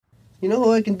You know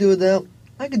who I can do without?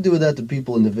 I can do without the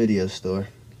people in the video store.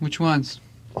 Which ones?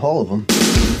 All of them.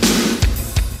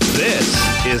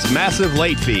 This is Massive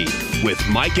Late Fee with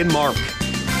Mike and Mark.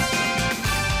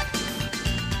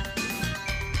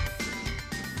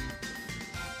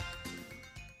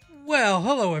 Well,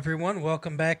 hello everyone.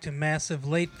 Welcome back to Massive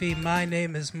Late Fee. My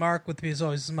name is Mark. With me as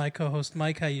always is my co-host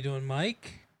Mike. How you doing,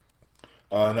 Mike?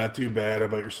 Not too bad. How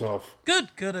about yourself? Good.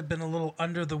 I've been a little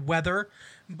under the weather,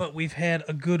 but we've had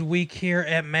a good week here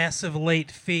at Massive Late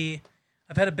Fee.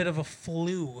 I've had a bit of a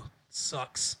flu.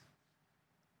 Sucks.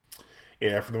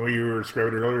 Yeah, from the way you were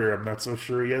describing it earlier, I'm not so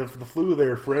sure you have the flu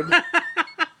there, friend.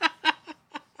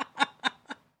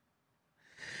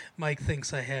 Mike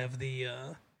thinks I have the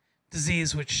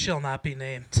disease which shall not be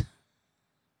named.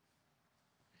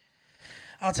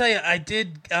 I'll tell you, I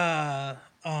did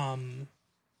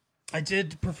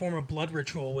perform a blood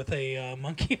ritual with a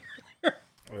monkey earlier.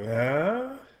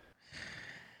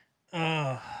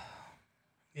 Yeah.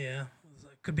 Yeah,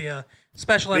 it could be a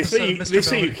special episode of Mr. They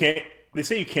say Miller. you can't. They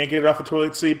say you can't get it off the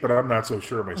toilet seat, but I'm not so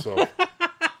sure myself.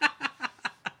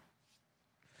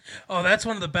 Oh, that's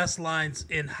one of the best lines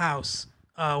in House.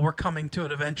 We're coming to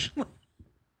it eventually.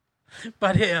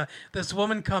 But yeah, this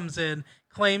woman comes in,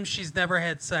 claims she's never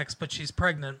had sex, but she's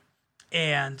pregnant.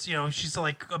 And, you know, she's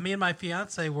like, me and my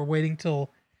fiance, we're waiting till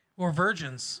we're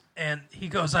virgins. And he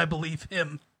goes, I believe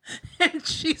him. And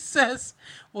she says,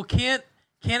 well, can't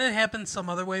it happen some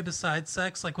other way besides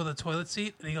sex, like with a toilet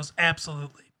seat? And he goes,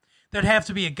 absolutely. There'd have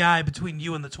to be a guy between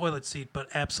you and the toilet seat, but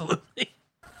absolutely.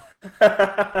 And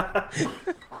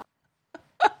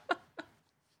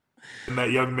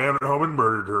that young man went home and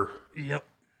murdered her. Yep.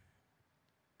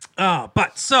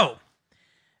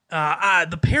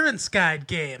 The Parents Guide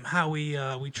game, how we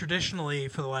traditionally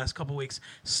for the last couple weeks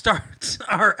start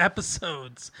our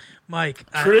episodes, Mike.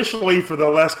 Traditionally for the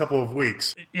last couple of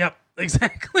weeks. Yep,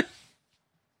 exactly.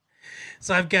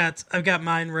 So I've got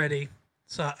mine ready,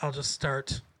 so I'll just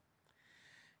start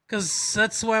because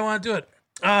that's the way I want to do it.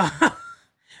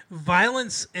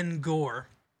 Violence and gore.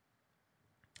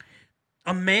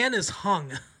 A man is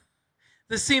hung.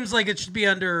 This seems like it should be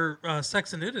under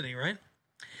sex and nudity, right?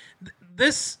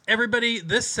 This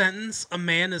sentence, a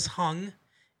man is hung,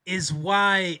 is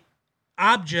why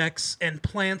objects and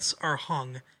plants are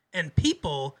hung and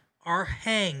people are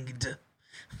hanged.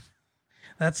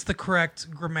 That's the correct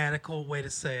grammatical way to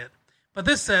say it. But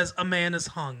this says a man is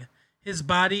hung. His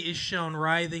body is shown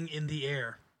writhing in the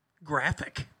air.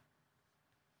 Graphic.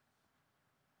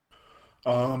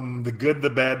 The good, the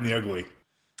bad, and the ugly.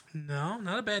 No,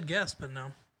 not a bad guess, but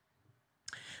no.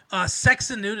 Sex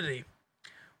and nudity.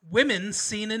 Women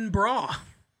seen in bra.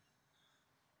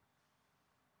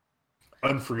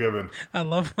 Unforgiven. I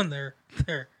love when they're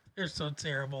so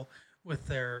terrible with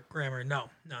their grammar. No,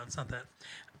 it's not that.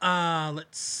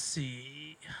 Let's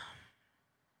see.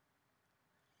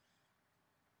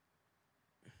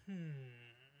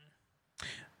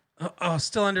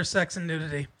 Still under sex and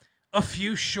nudity. A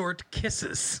few short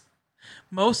kisses.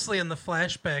 Mostly in the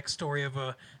flashback story of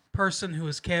a person who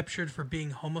is captured for being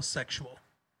homosexual.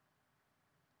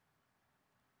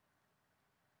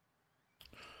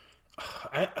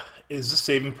 Is this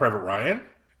Saving Private Ryan?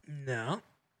 No.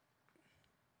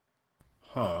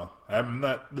 Huh.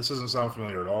 This doesn't sound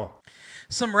familiar at all.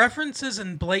 Some references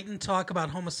and blatant talk about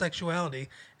homosexuality,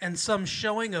 and some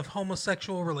showing of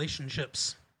homosexual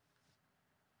relationships.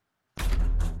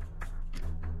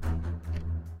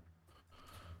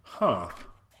 Huh.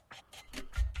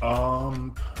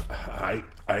 I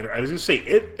was gonna say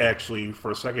it actually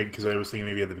for a second because I was thinking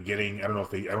maybe at the beginning. I don't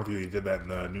think they did that in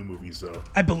the new movies though.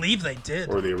 I believe they did.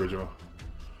 Or the original.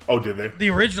 Oh, did they? The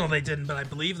original they didn't, but I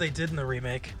believe they did in the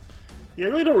remake. Yeah, I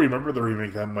really don't remember the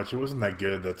remake that much. It wasn't that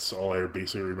good. That's all I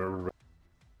basically remember.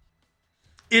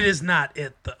 It is not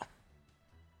it though.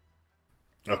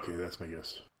 Okay, that's my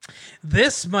guess.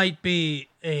 This might be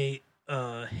a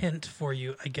hint for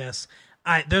you, I guess.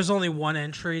 There's only one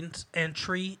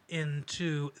entry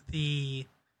into the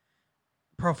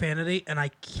profanity, and I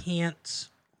can't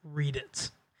read it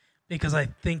because I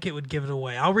think it would give it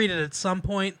away. I'll read it at some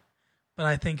point, but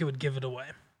I think it would give it away.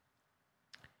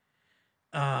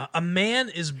 A man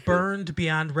is burned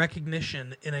beyond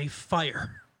recognition in a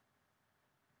fire.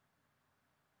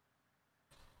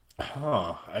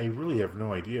 Huh, I really have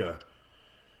no idea.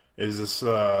 Is this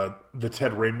the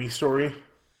Ted Raimi story?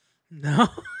 No.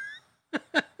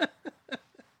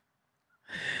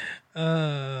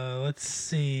 Let's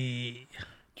see.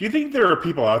 Do you think there are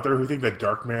people out there who think that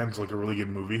Darkman's like a really good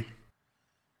movie?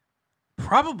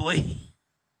 Probably.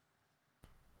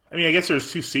 I mean, I guess there's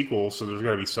 2 sequels, so there's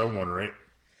got to be someone, right?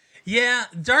 Yeah,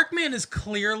 Darkman is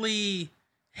clearly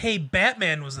Hey,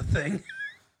 Batman was a thing.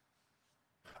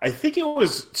 I think it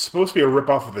was supposed to be a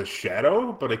ripoff of The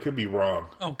Shadow, but I could be wrong.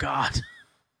 Oh, God.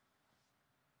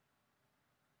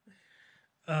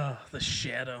 The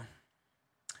Shadow.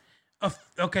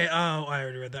 Okay, I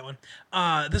already read that one.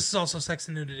 This is also sex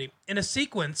and nudity. In a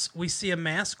sequence, we see a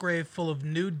mass grave full of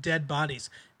nude dead bodies.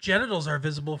 Genitals are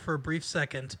visible for a brief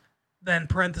second, then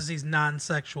parentheses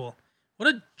non-sexual. What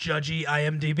a judgy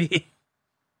IMDb.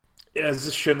 Yeah, is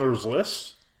this Schindler's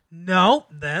List? No,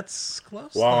 that's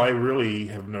close. Well, I really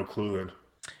have no clue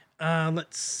then.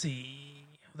 Let's see.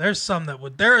 There are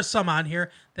some on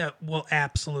here that will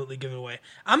absolutely give it away.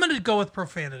 I'm going to go with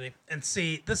profanity and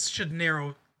see. This should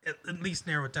at least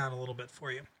narrow it down a little bit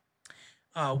for you.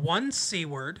 1 C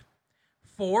word,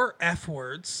 4 F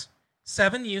words,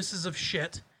 7 uses of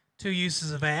shit, 2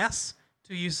 uses of ass,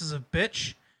 2 uses of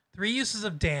bitch, 3 uses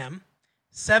of damn,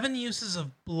 7 uses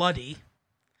of bloody,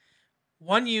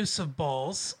 1 use of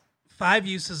balls, 5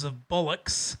 uses of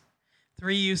bullocks,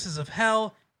 3 uses of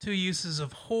hell, 2 uses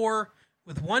of whore,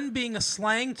 with 1 being a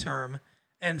slang term,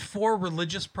 and 4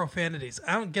 religious profanities.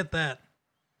 I don't get that.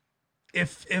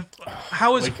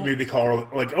 How is like maybe call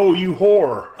her like, oh, you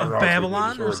whore of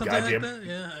Babylon or something like that?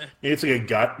 Yeah, it's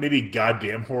like maybe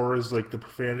goddamn whore is like the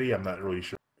profanity. I'm not really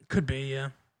sure. Could be,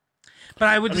 yeah. But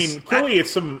I mean, clearly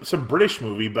it's some British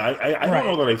movie, but I don't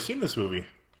know that I've seen this movie.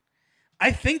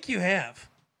 I think you have.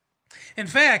 In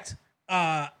fact,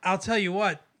 I'll tell you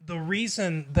what. The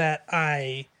reason that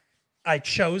I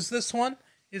chose this one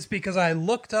is because I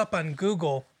looked up on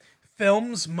Google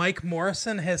films Mike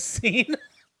Morrison has seen,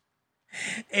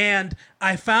 and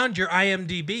I found your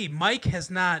IMDb. Mike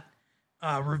has not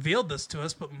revealed this to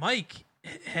us, but Mike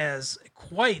has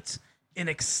quite an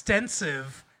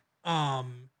extensive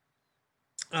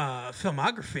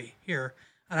filmography here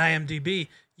on IMDb.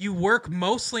 You work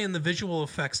mostly in the visual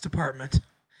effects department.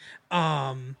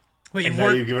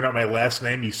 You've given out my last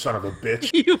name, you son of a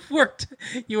bitch. You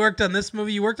worked on this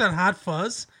movie. You worked on Hot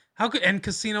Fuzz. And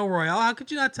Casino Royale. How could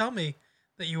you not tell me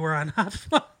that you were on Hot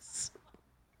Fuzz?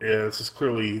 Yeah, this is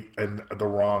clearly the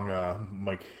wrong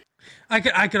Mike.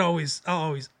 I'll always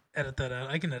edit that out.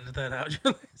 I can edit that out.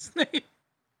 Your last name.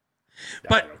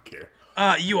 But I don't care.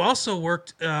 You also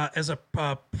worked as a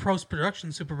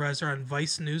post-production supervisor on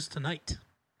Vice News Tonight.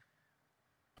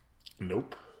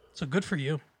 Nope. So good for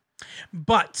you.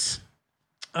 But,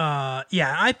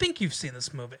 yeah, I think you've seen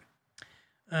this movie.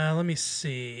 Let me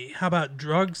see. How about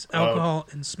drugs, alcohol,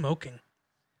 and smoking?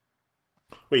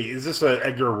 Wait, is this an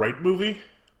Edgar Wright movie?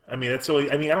 I mean, I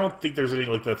don't think there's any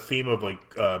like the theme of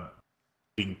like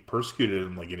being persecuted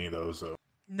in like any of those. Though.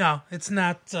 No, it's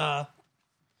not.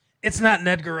 It's not an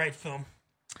Edgar Wright film.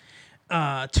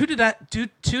 Two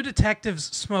detectives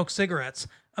smoke cigarettes.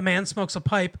 A man smokes a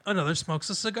pipe. Another smokes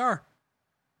a cigar.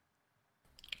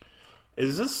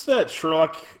 Is this that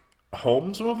Sherlock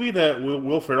Holmes movie that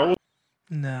Will Ferrell?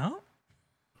 No.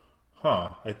 Huh.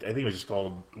 I think it was just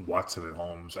called Watson and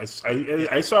Holmes. I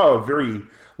saw very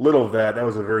little of that. That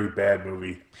was a very bad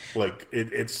movie. Like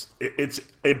it's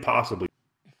impossibly.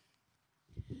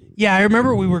 Yeah, I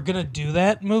remember we were gonna do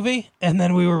that movie, and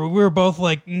then we were both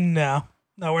like, no,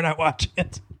 we're not watching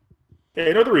it. Yeah,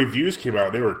 I know the reviews came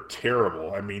out; they were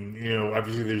terrible. I mean,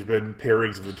 obviously there's been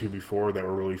pairings of the two before that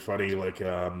were really funny, like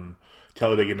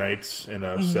Talladega Nights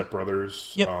and Step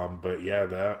Brothers. Yep. But yeah,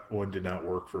 that one did not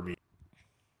work for me.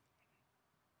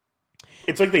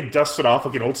 It's like they dusted off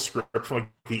like an old script from like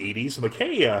the 80s. I'm like,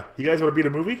 hey, you guys want to be in a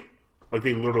movie? Like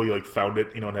they literally like found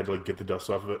it, and had to like get the dust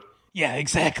off of it. Yeah,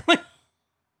 exactly.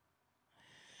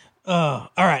 All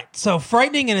right. So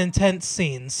frightening and intense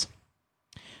scenes.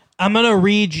 I'm going to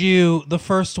read you the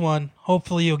first one.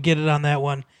 Hopefully you'll get it on that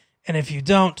one. And if you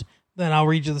don't, then I'll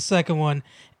read you the second one.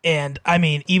 And I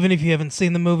mean, even if you haven't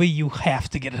seen the movie, you have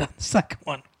to get it on the second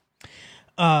one.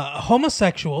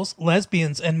 Homosexuals,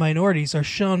 lesbians, and minorities are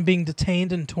shown being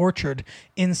detained and tortured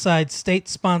inside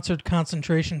state-sponsored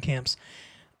concentration camps.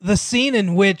 The scene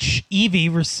in which Evie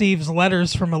receives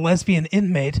letters from a lesbian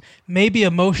inmate may be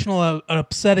emotional and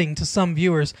upsetting to some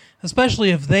viewers,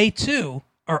 especially if they, too,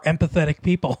 are empathetic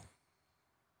people.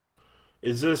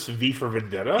 Is this V for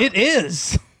Vendetta? It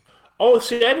is. Oh,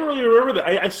 see, I didn't really remember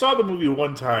that. I saw the movie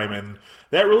one time, and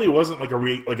that really wasn't like a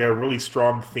really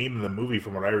strong theme in the movie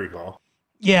from what I recall.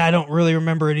 Yeah, I don't really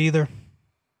remember it either.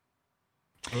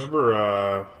 I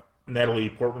remember Natalie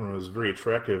Portman was very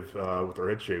attractive with her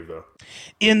head shaved, though.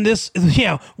 In this,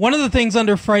 yeah, one of the things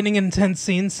under frightening and intense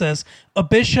scenes says, a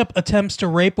bishop attempts to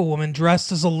rape a woman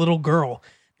dressed as a little girl.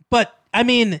 But, I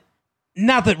mean,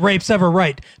 not that rape's ever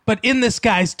right, but in this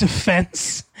guy's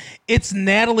defense, it's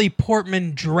Natalie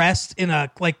Portman dressed in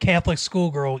a, like, Catholic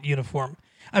schoolgirl uniform.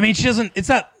 I mean, she doesn't, it's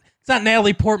not It's not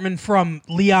Natalie Portman from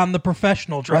Leon the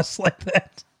Professional dressed like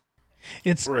that.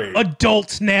 It's Right.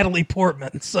 adult Natalie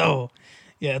Portman. So,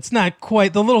 yeah, it's not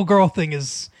quite the little girl thing.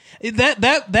 That's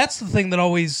the thing that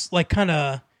always like kind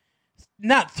of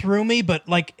not threw me, but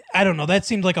like I don't know. That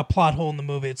seemed like a plot hole in the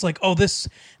movie. It's like, oh, this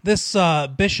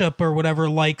bishop or whatever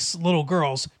likes little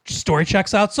girls. Story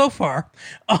checks out so far.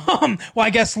 Well, I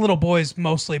guess little boys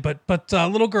mostly, but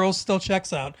little girls still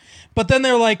checks out. But then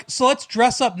they're like, so let's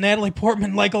dress up Natalie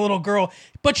Portman like a little girl,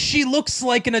 but she looks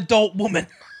like an adult woman.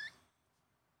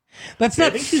 That's Yeah,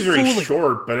 not I think she's very fooling.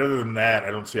 short, but other than that,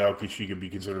 I don't see how she can be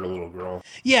considered a little girl.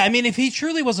 Yeah, I mean, if he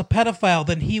truly was a pedophile,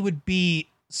 then he would be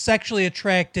sexually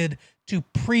attracted to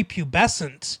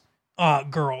prepubescent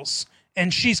girls,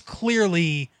 and she's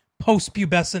clearly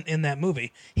post-pubescent in that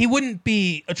movie. He wouldn't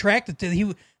be attracted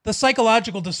to the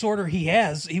psychological disorder he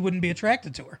has. He wouldn't be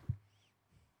attracted to her.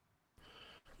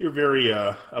 You're very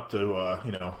up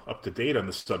to date on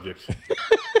this subject.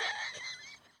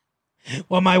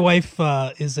 Well, my wife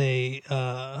is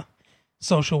a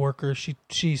social worker.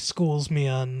 She schools me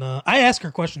on. I ask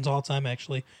her questions all the time,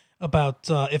 actually, about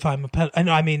if I'm a pet.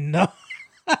 I mean,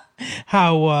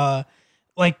 how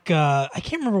I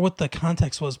can't remember what the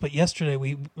context was, but yesterday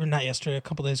a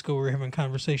couple days ago, we were having a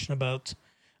conversation about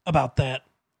that,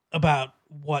 about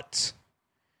what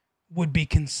would be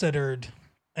considered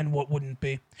and what wouldn't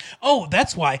be. Oh,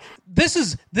 that's why this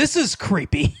is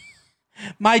creepy.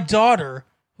 My daughter,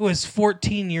 who is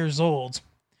 14 years old,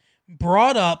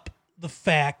 brought up the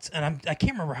fact, and I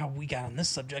can't remember how we got on this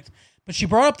subject, but she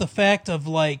brought up the fact of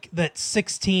like that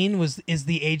 16 is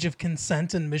the age of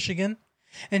consent in Michigan,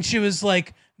 and she was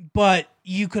like, but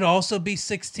you could also be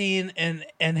 16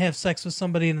 and have sex with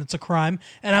somebody and it's a crime.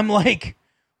 And I'm like,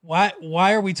 why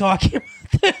are we talking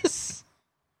about this?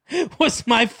 Was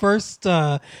my first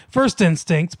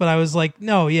instinct, but I was like,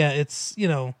 no, yeah, it's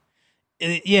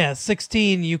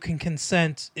 16 you can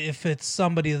consent if it's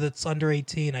somebody that's under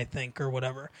 18, I think, or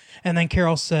whatever. And then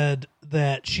Carol said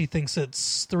that she thinks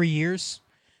it's 3 years,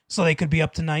 so they could be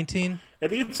up to 19. I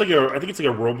think it's like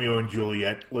a Romeo and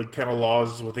Juliet like kind of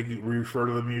laws is what they refer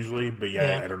to them usually. But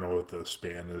yeah, I don't know what the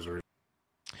span is.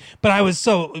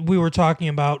 But we were talking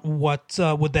about what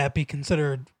would that be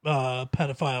considered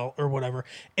pedophile or whatever,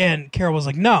 and Carol was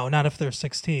like, no, not if they're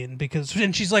 16,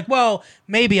 and she's like, well,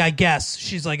 maybe, I guess.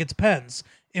 She's like, it depends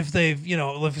if they've,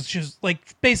 if it's just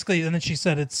like basically, and then she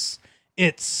said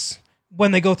it's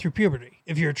when they go through puberty.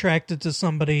 If you're attracted to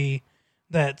somebody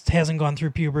that hasn't gone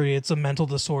through puberty, it's a mental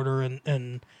disorder,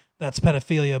 and that's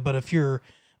pedophilia. But if you're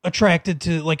attracted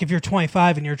to, like, if you're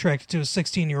 25 and you're attracted to a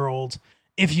 16-year-old,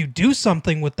 if you do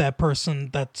something with that person,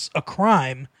 that's a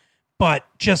crime. But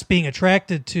just being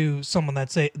attracted to someone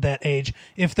that's that age,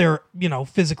 if they're,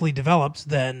 physically developed,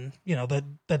 then,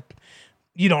 that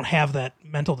you don't have that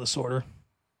mental disorder.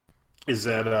 Is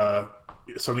that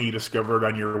something you discovered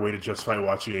on your way to justify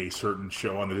watching a certain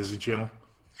show on the Disney Channel?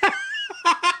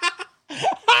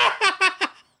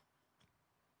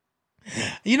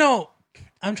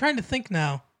 I'm trying to think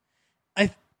now.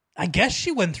 I guess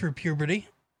she went through puberty.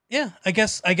 Yeah, I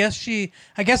guess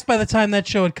by the time that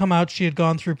show had come out, she had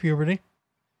gone through puberty.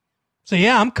 So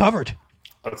yeah, I'm covered.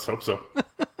 Let's hope so.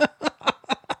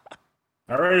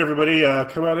 All right, everybody,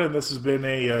 come on in. This has been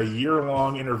a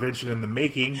year-long intervention in the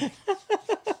making.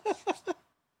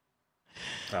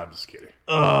 I'm just kidding.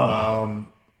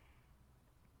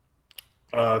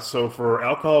 So for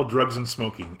alcohol, drugs, and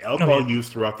smoking, alcohol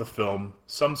used throughout the film,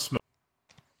 some smoke.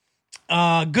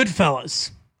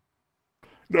 Goodfellas.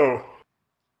 No.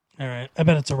 All right, I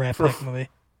bet it's a Rat Pack movie.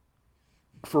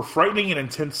 For frightening and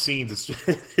intense scenes,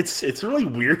 it's really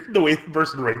weird the way the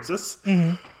person writes this.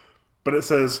 Mm-hmm. But it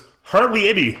says, hardly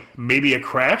any, maybe a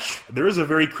crash. There is a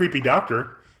very creepy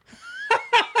doctor.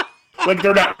 Like,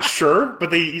 they're not sure,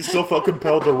 but they still felt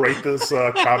compelled to write this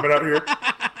comment out here.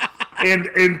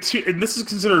 And this is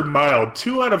considered mild.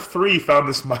 2 out of 3 found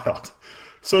this mild.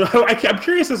 So I'm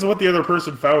curious as to what the other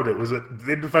person found it. Was it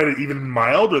they didn't find it even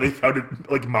mild, or they found it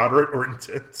like moderate or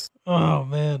intense? Oh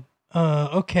man.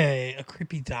 Okay, a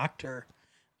creepy doctor.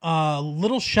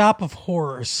 Little Shop of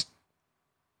Horrors.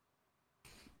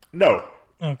 No.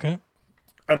 Okay.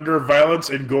 Under violence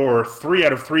and gore, 3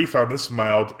 out of 3 found this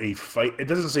mild. A fight. It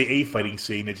doesn't say a fighting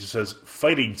scene. It just says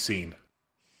fighting scene.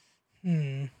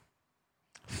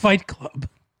 Fight Club.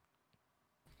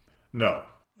 No.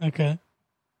 Okay.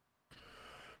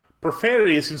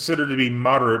 Profanity is considered to be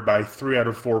moderate by 3 out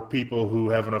of 4 people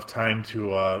who have enough time to,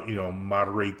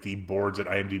 moderate the boards at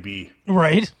IMDb.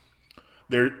 Right.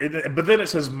 But then it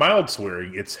says mild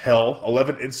swearing. It's hell,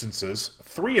 11 instances,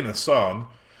 3 in the song,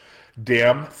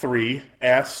 damn, 3,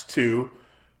 ass, 2,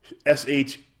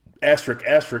 sh,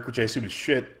 asterisk, which I assume is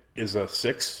shit, is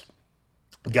 6.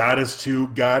 God is 2.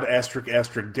 God asterisk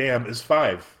asterisk damn is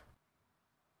 5.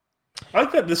 I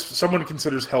like that someone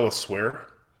considers hell a swear.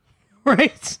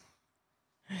 Right.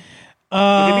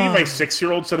 Like, if my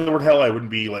 6-year-old said the word hell, I wouldn't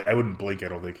blink, I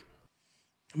don't think.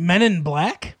 Men in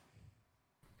Black?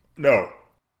 No.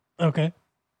 Okay.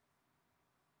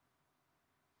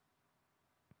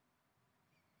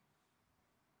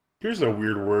 Here's a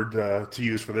weird word to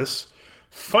use for this.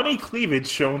 Funny cleavage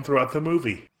shown throughout the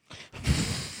movie.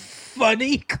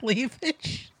 Funny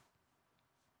cleavage?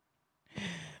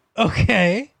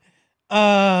 Okay.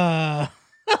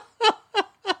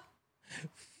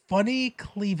 Funny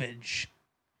cleavage.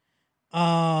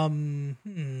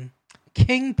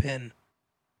 Kingpin.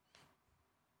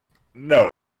 No.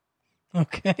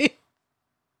 Okay.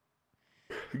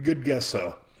 Good guess,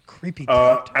 though. Creepy.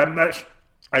 I'm not.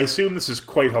 I assume this is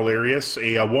quite hilarious.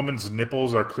 A woman's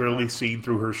nipples are clearly seen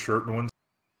through her shirt in one.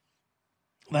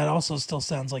 That also still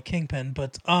sounds like Kingpin,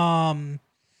 but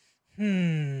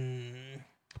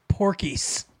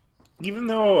Porky's. Even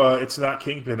though it's not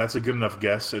Kingpin, that's a good enough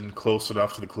guess and close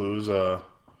enough to the clues. No.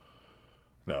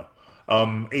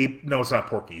 No, it's not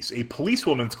Porky's. A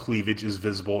policewoman's cleavage is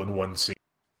visible in one scene.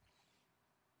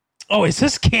 Oh, is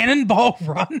this Cannonball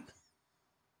Run?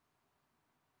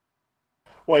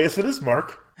 Why, yes, it is,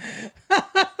 Mark.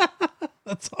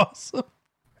 That's awesome.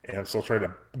 And I'm still trying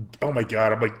to. Oh my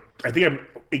god! I think I'm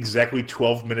exactly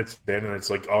 12 minutes in, and it's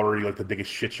like already like the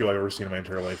biggest shit show I've ever seen in my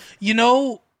entire life. You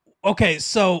know, okay,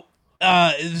 so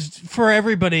for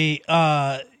everybody,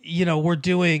 we're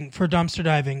doing for dumpster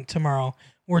diving tomorrow.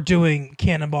 We're doing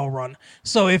Cannonball Run.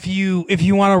 So if you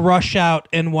want to rush out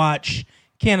and watch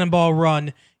Cannonball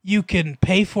Run, you can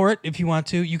pay for it if you want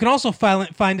to. You can also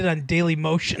find it on Daily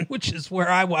Motion, which is where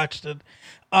I watched it.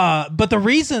 But the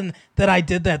reason that I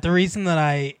did that, the reason that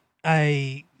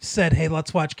I said, hey,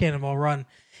 let's watch Cannonball Run,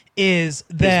 is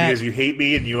that... Because you hate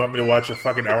me and you want me to watch a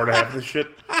fucking hour and a half of this shit?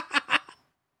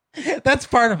 That's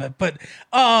part of it. But,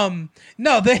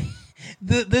 no,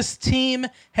 this team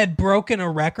had broken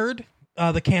a record,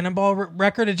 the Cannonball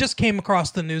record. It just came across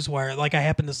the newswire, like I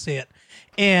happened to see it.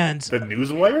 And the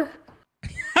newswire?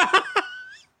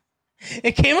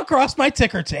 It came across my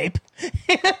ticker tape,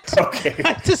 and okay.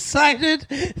 I decided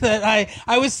that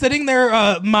I was sitting there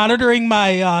monitoring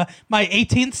my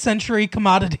 18th century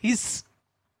commodities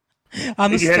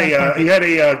on the you had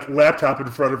a laptop in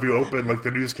front of you open like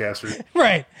the newscaster.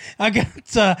 Right. I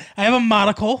have a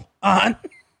monocle on.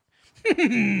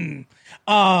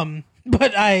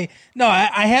 But I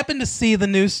happened to see the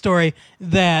news story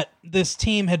that this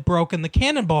team had broken the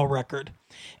Cannonball record.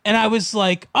 And I was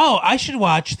like, oh, I should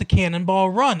watch the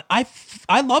Cannonball Run.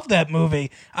 I love that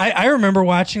movie. I remember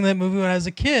watching that movie when I was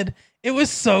a kid. It was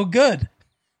so good.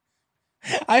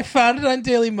 I found it on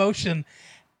Daily Motion,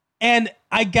 and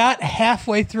I got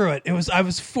halfway through it. I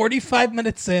was 45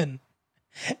 minutes in,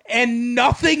 and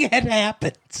nothing had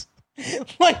happened.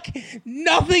 Like,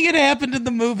 nothing had happened in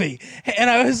the movie. And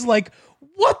I was like,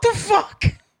 what the fuck?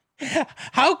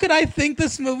 How could I think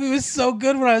this movie was so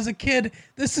good when I was a kid?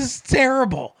 This is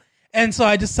terrible. And so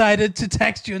I decided to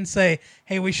text you and say,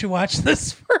 hey, we should watch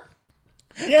this for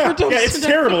it's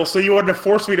terrible. So you wanted to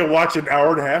force me to watch an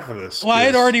hour and a half of this. Well, I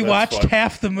had already watched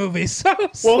half the movie. So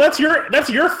well, that's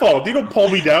your fault. You don't pull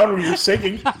me down when you're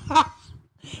singing.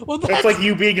 Well, that's like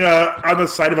you being on the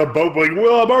side of a boat going,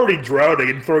 well, I'm already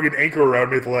drowning, and throwing an anchor around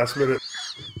me at the last minute.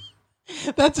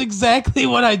 That's exactly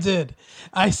what I did.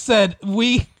 I said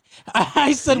you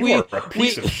are a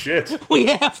piece of shit. We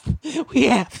have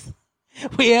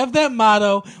that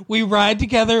motto. We ride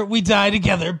together, we die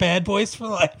together. Bad boys for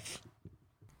life.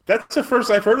 That's the first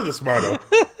I've heard of this motto.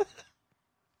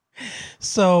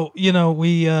 So,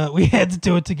 we had to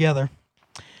do it together.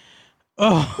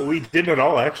 Oh, we did it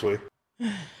all, actually.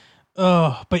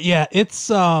 Oh, but yeah, it's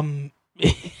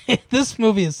this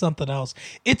movie is something else.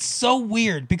 It's so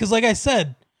weird because, like I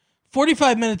said,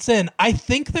 45 minutes in, I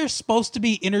think they're supposed to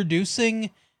be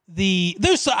introducing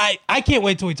I can't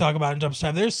wait till we talk about it in Dumpster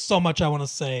Time. There's so much I want to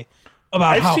say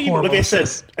about how horrible. Like I said,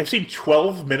 I've seen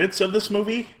 12 minutes of this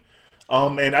movie.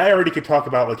 And I already could talk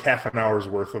about like half an hour's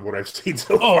worth of what I've seen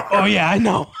so far. Oh yeah, I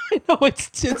know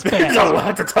it's bad. There's a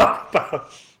lot to talk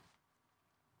about.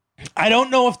 I don't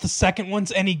know if the second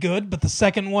one's any good, but the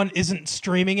second one isn't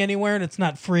streaming anywhere and it's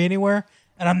not free anywhere,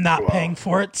 and I'm not paying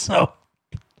for it. So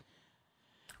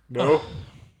no.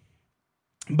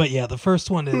 But yeah, the first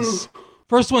one's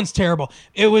terrible.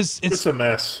 It's a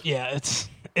mess. Yeah,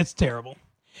 it's terrible.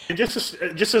 And just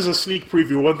as a sneak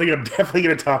preview, one thing I'm definitely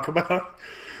going to talk about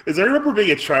is I remember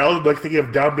being a child, like thinking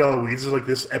of Dom DeLuise as like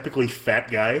this epically fat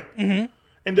guy, and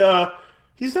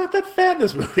he's not that fat in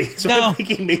this movie. So I'm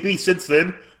thinking maybe since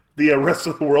then the rest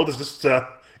of the world is just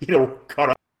caught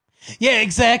up. Yeah,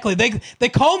 exactly. They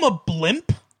call him a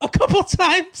blimp a couple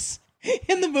times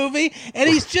in the movie, and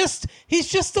he's just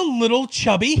a little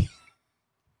chubby.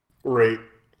 Right.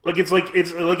 It's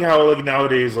like how like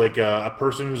nowadays like a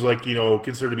person who's like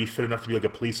considered to be fit enough to be like a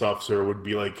police officer would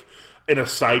be like in a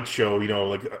sideshow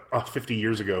 50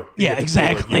 years ago. Yeah,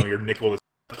 exactly. Like, your Nicholas.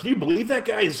 Can you believe that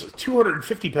guy is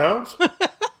 250 pounds?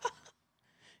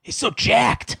 He's so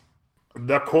jacked.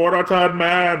 The quarter ton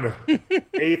man,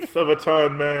 eighth of a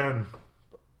ton man,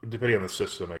 depending on the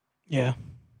system. Yeah.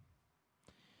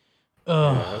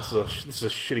 This is a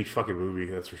shitty fucking movie.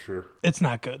 That's for sure. It's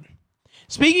not good.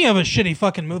 Speaking of a shitty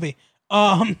fucking movie,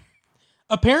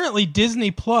 apparently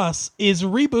Disney Plus is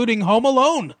rebooting Home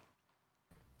Alone.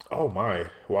 Oh my!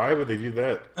 Why would they do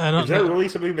that? I don't know. Is that really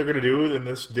something they're going to do in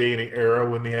this day and era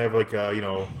when they have like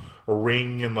a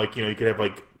ring and like you could have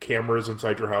like cameras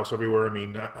inside your house everywhere? I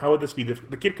mean, how would this be different?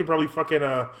 The kid could probably fucking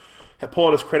pull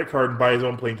out his credit card and buy his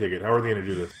own plane ticket. How are they going to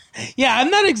do this? Yeah, I'm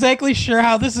not exactly sure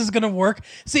how this is going to work.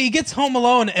 See, he gets Home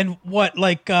Alone, and what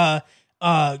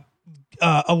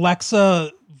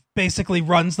Alexa basically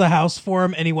runs the house for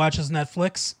him, and he watches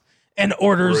Netflix and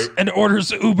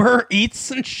orders Uber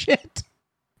Eats and shit.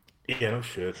 Yeah, no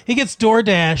shit. He gets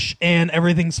DoorDash, and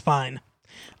everything's fine.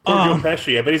 Poor Joe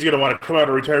Pesci. I bet he's going to want to come out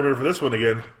of retirement for this one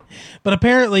again. But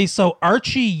apparently, so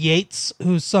Archie Yates,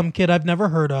 who's some kid I've never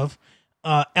heard of,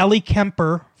 Ellie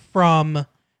Kemper from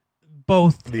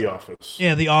both The Office.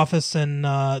 Yeah, The Office and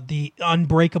the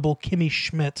Unbreakable Kimmy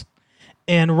Schmidt,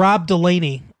 and Rob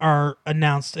Delaney are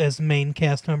announced as main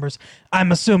cast members. I'm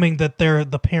assuming that they're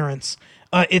the parents.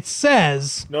 It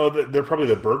says... No, they're probably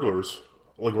the burglars.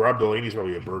 Like, Rob Delaney's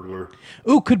probably a burglar.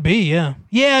 Ooh, could be, yeah.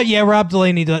 Yeah, Rob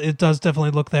Delaney, it does definitely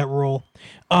look that role.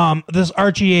 This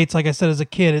Archie Yates, like I said, as a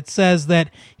kid, it says that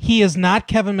he is not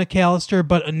Kevin McAllister,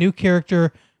 but a new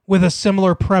character with a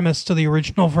similar premise to the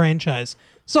original franchise.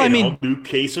 So, A new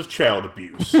case of child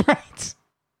abuse. Right.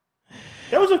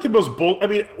 That was like the most I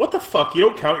mean, what the fuck? You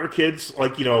don't count your kids,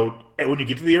 like, when you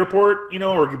get to the airport,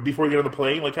 or before you get on the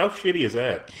plane? Like, how shitty is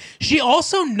that? She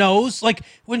also knows, like,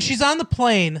 when she's on the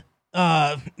plane...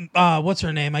 what's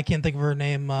her name? I can't think of her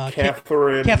name.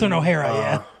 Catherine O'Hara.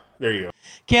 Yeah, there you go.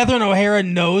 Catherine O'Hara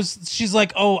knows. She's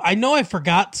like, oh, I know I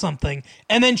forgot something,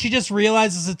 and then she just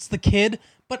realizes it's the kid.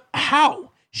 But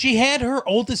how? She had her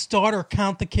oldest daughter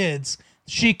count the kids.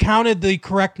 She counted the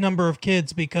correct number of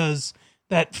kids because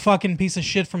that fucking piece of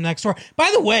shit from next door.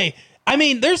 By the way, I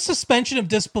mean, there's suspension of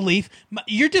disbelief.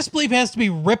 Your disbelief has to be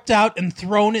ripped out and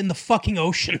thrown in the fucking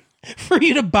ocean for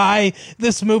you to buy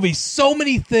this movie. So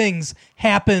many things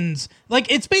happened.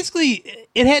 Like, it's basically,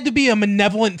 it had to be a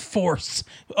malevolent force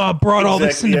brought all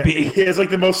this into being. It's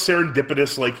like the most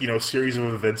serendipitous, series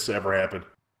of events to ever happen.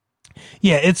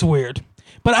 Yeah, it's weird.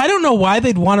 But I don't know why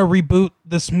they'd want to reboot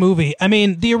this movie. I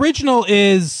mean, the original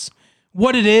is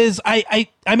what it is. I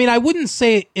mean, I wouldn't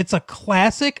say it's a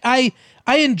classic. I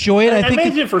enjoy it. I think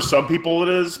imagine for some people it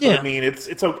is. But yeah. I mean, it's.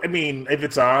 I mean, if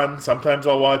it's on, sometimes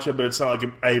I'll watch it. But it's not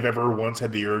like I've ever once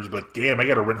had the urge. But damn, I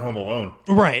got to rent Home Alone.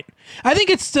 Right. I think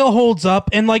it still holds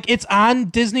up, and like it's on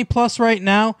Disney Plus right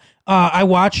now. I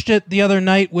watched it the other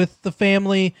night with the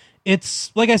family.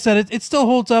 It's like I said, it still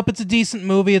holds up. It's a decent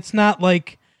movie. It's not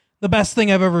like the best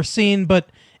thing I've ever seen, but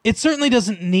it certainly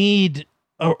doesn't need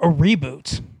a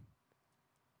reboot.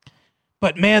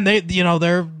 But man,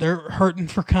 they're hurting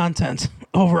for content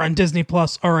over on Disney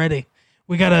Plus already.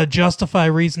 We gotta justify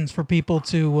reasons for people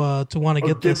to want to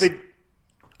get this.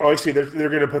 I see. They're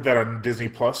gonna put that on Disney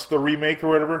Plus, the remake or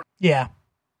whatever. Yeah.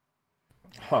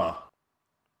 Huh.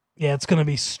 Yeah, it's gonna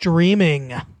be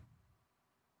streaming.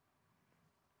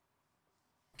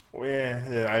 Well,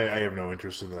 yeah, I have no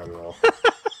interest in that at all.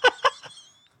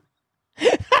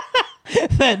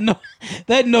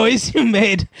 That noise you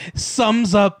made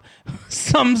sums up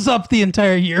the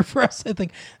entire year for us. I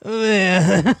think.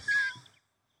 I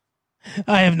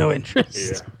have no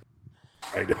interest.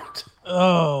 Yeah, I don't.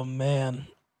 Oh man,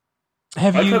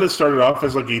 I thought this started off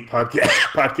as like a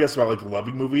podcast about like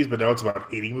loving movies, but now it's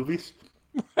about hating movies.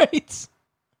 Right.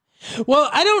 Well,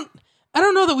 I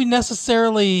don't know that we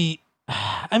necessarily.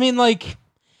 I mean, like,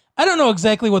 I don't know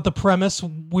exactly what the premise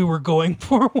we were going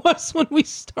for was when we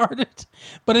started,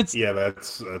 but it's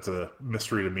that's a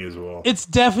mystery to me as well. It's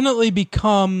definitely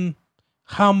become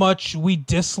how much we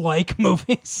dislike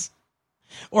movies,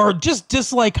 or just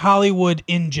dislike Hollywood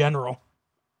in general.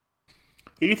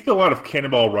 You think a lot of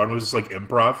Cannonball Run was just like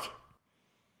improv?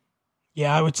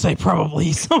 Yeah, I would say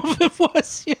probably some of it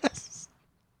was. Yes,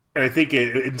 and I think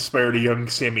it inspired a young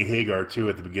Sammy Hagar too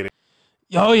at the beginning.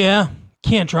 Oh yeah,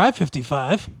 Can't Drive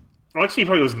 55. Well, actually, he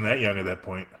probably wasn't that young at that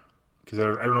point.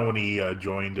 because I don't know when he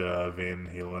joined Van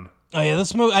Halen. Oh yeah,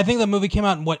 this movie. I think the movie came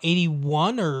out in what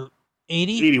 81 or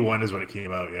 80. 81 is when it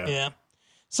came out. Yeah. Yeah.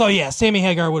 So yeah, Sammy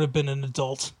Hagar would have been an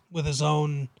adult with his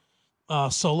own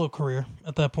solo career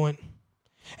at that point.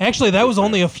 Actually, that was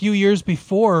only a few years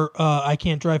before I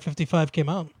Can't Drive 55 came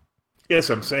out. Yes,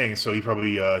 I'm saying. So he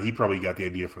probably got the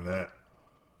idea from that.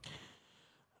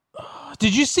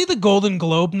 Did you see the Golden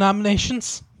Globe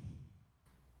nominations?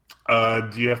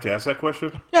 Do you have to ask that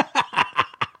question?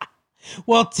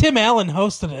 Well, Tim Allen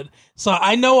hosted it, so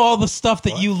I know all the stuff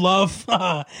that you love.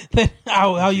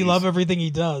 How you love everything he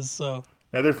does. So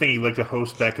Another thing he liked to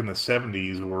host back in the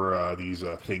 70s were these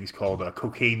things called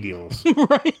cocaine deals.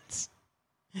 right.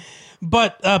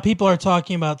 But people are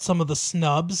talking about some of the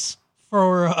snubs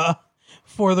for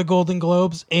the Golden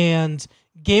Globes, and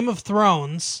Game of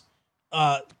Thrones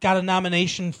got a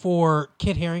nomination for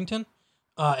Kit Harington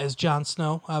as Jon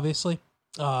Snow, obviously.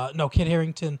 No, Kit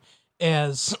Harington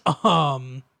as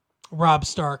Robb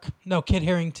Stark. No, Kit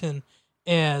Harington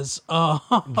as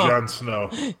Jon Snow.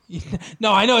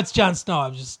 No, I know it's Jon Snow.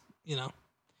 I'm just, I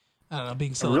don't know,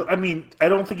 being silly. I mean, I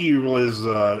don't think he really is.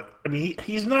 I mean,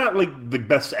 he's not like the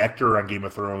best actor on Game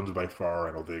of Thrones by far.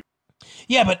 I don't think.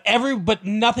 Yeah, but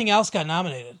nothing else got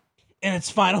nominated in its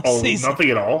final season.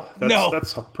 Nothing at all. No,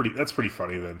 that's pretty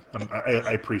funny. Then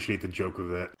I appreciate the joke of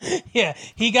that. Yeah,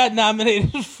 he got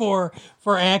nominated for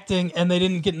acting, and they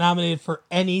didn't get nominated for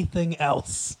anything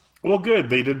else. Well, good.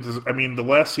 They did. I mean, the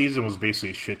last season was basically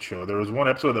a shit show. There was one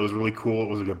episode that was really cool. It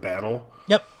was like a battle.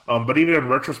 Yep. But even in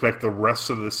retrospect, the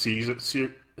rest of the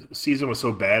season was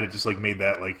so bad, it just like made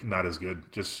that like not as good.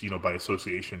 Just by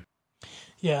association.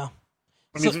 Yeah.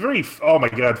 I mean, it's very. Oh my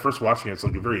god! First watching it, it's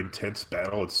like a very intense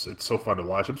battle. It's so fun to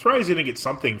watch. I'm surprised he didn't get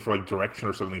something for like direction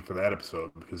or something for that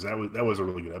episode, because that was a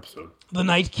really good episode. The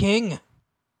Night King.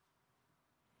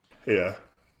 Yeah.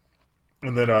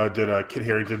 And then did Kit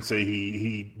Harington say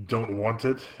he don't want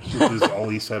it? Which is all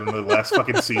he said in the last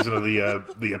fucking season of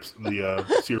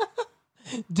the series.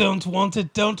 Don't want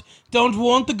it. Don't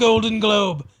want the Golden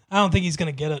Globe. I don't think he's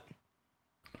gonna get it.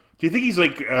 Do you think he's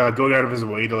like going out of his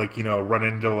way to like run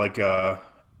into like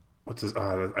what's his?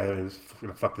 I was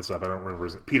gonna fuck this up. I don't remember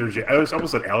his name. I was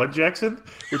almost said Alan Jackson,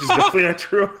 which is definitely not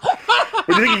true. But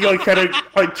do you think he like kind of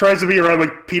like tries to be around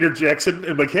like Peter Jackson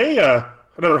and like, hey,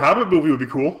 another Hobbit movie would be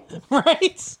cool, right?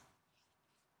 Because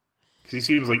he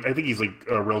seems like I think he's like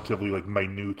relatively like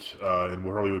minute and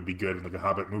probably would be good in like a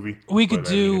Hobbit movie. We could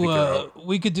do the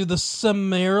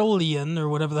Silmarillion or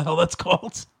whatever the hell that's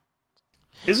called.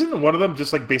 Isn't one of them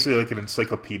just like basically like an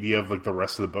encyclopedia of like the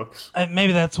rest of the books?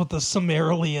 Maybe that's what the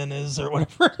Silmarillion is or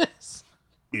whatever it is.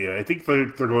 Yeah, I think they're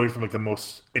going from like the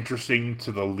most interesting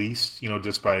to the least,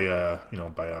 just by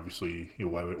by obviously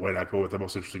why not go with the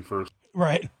most interesting first?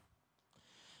 Right.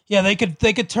 Yeah, they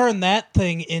could turn that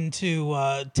thing into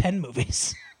 10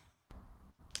 movies.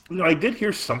 I did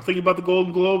hear something about the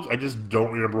Golden Globes. I just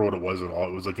don't remember what it was at all.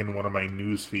 It was like in one of my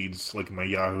news feeds, like my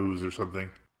Yahoos or something.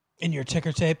 In your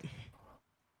ticker tape.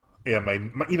 Yeah, my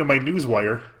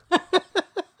Newswire.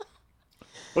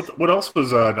 What else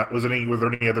was were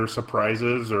there any other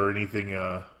surprises or anything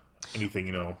that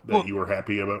you were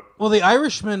happy about? Well, The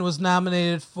Irishman was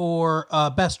nominated for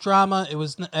Best Drama. It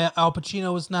was Al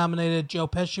Pacino was nominated. Joe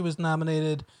Pesci was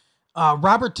nominated.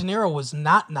 Robert De Niro was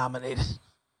not nominated.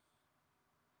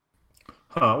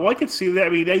 Huh. Well, I could see that. I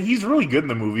mean, he's really good in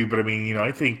the movie, but I mean,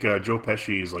 I think Joe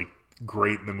Pesci is like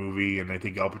great in the movie, and I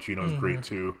think Al Pacino is great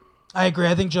too. I agree.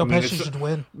 I think Joe Pesci should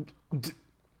win.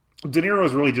 De Niro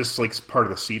is really just like part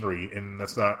of the scenery, and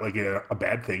that's not like a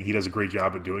bad thing. He does a great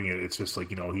job at doing it. It's just like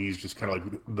he's just kind of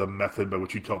like the method by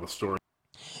which you tell the story.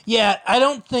 Yeah, I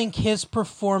don't think his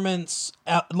performance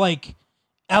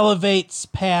elevates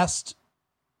past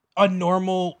a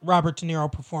normal Robert De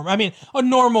Niro performance. I mean, a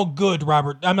normal good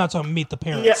Robert. I'm not talking Meet the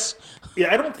Parents.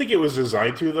 Yeah, I don't think it was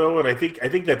designed to though, and I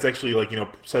think that's actually like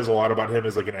says a lot about him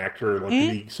as like an actor, like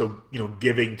to be so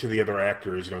giving to the other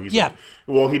actors. He's like,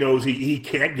 well, he knows he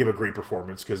can't give a great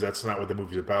performance because that's not what the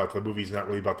movie's about. The movie's not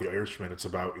really about the Irishman. It's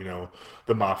about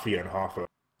the mafia and Hoffa.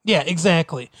 Yeah,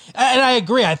 exactly, and I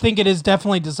agree. I think it is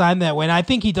definitely designed that way, and I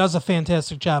think he does a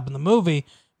fantastic job in the movie.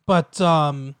 But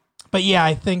yeah,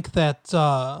 I think that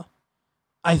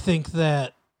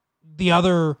the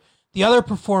other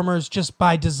performers, just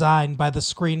by design, by the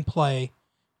screenplay,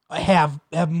 have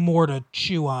more to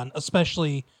chew on,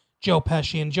 especially Joe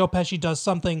Pesci. And Joe Pesci does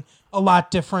something a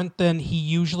lot different than he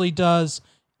usually does,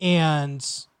 and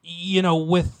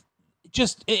with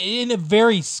just in a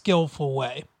very skillful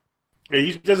way. Yeah,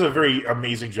 he does a very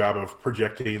amazing job of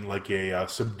projecting like a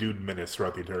subdued menace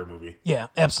throughout the entire movie. Yeah,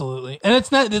 absolutely, and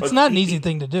it's not an easy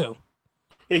thing to do.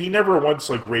 Yeah, he never once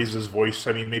like raised his voice.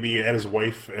 I mean, maybe at his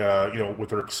wife,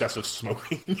 with her excessive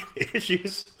smoking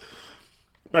issues.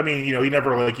 I mean, he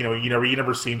never like, he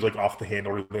never seems like off the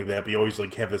handle or anything like that. But you always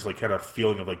like have this like kind of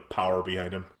feeling of like power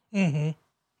behind him. Mm-hmm.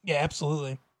 Yeah,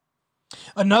 absolutely.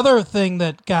 Another thing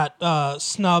that got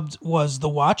snubbed was The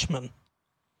Watchmen,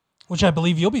 which I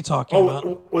believe you'll be talking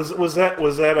about. Was that?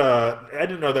 I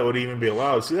didn't know that would even be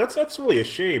allowed. See, that's really a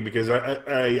shame because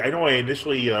I know I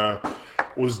initially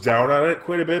was down on it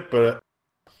quite a bit, but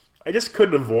I just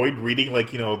couldn't avoid reading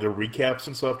like the recaps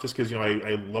and stuff just because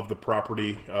I love the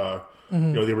property.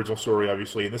 The original story,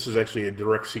 obviously, and this is actually a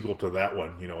direct sequel to that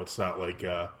one. It's not like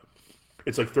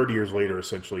it's like 30 years later,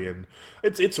 essentially, and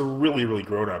it's really, really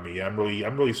grown on me. I'm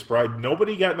really surprised.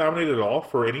 Nobody got nominated at all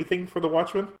for anything for The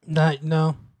Watchmen.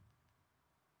 No.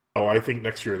 Oh, I think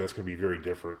next year that's going to be very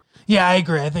different. Yeah, I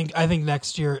agree. I think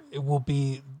next year it will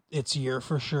be its year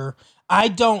for sure. I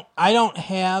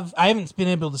haven't been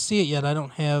able to see it yet. I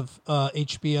don't have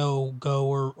HBO Go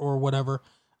or whatever.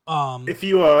 If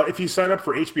you sign up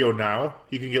for HBO Now,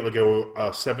 you can get like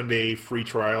a 7-day free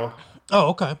trial. Oh,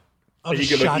 okay. And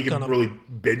you can really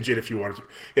binge it if you wanted to.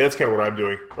 Yeah, that's kind of what I'm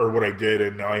doing, or what I did,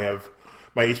 and now I have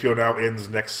my HBO Now ends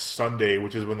next Sunday,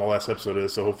 which is when the last episode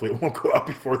is. So hopefully it won't go out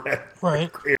before that.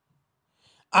 Right.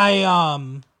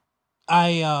 When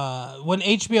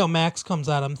HBO Max comes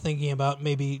out, I'm thinking about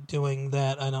maybe doing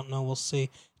that. I don't know. We'll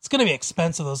see. It's going to be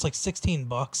expensive though. It's like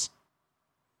 $16.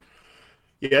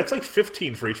 Yeah, it's like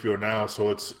 15 for HBO Now,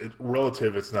 so it's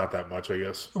relative. It's not that much, I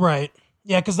guess. Right.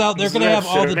 Yeah, because they're going to have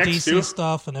all the DC too?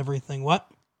 stuff and everything. What?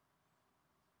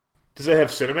 Does it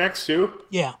have Cinemax too?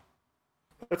 Yeah.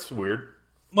 That's weird.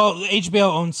 Well,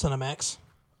 HBO owns Cinemax.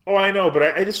 Oh, I know, but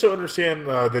I just don't understand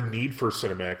the need for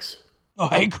Cinemax. Oh,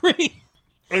 I agree.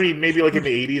 I mean, maybe like in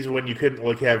the 80s when you couldn't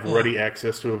like have ready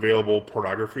access to available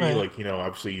pornography, right. like,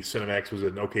 obviously Cinemax was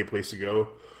an okay place to go.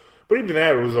 But even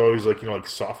that, it was always like, like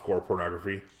softcore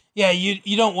pornography. Yeah,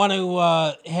 you don't want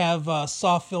to have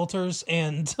soft filters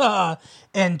and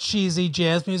cheesy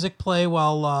jazz music play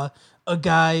while a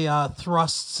guy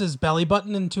thrusts his belly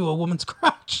button into a woman's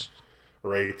crotch.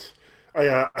 Right.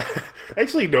 I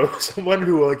actually know someone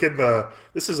who like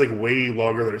this is like way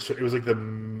longer than it was like the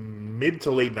mid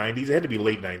to late 90s. It had to be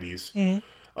late 90s. Mm-hmm.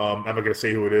 I'm not gonna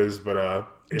say who it is, but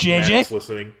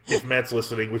if Matt's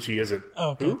listening, which he isn't.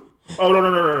 Okay. Who? Oh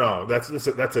no! That's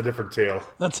a different tale.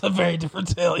 That's a very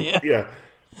different tale. Yeah. Yeah,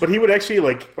 but he would actually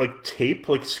like tape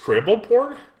like scrambled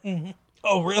porn. Mm-hmm.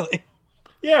 Oh really?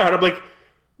 Yeah, and I'm like,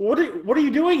 what are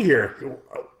you doing here?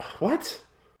 What?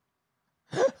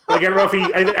 Like I don't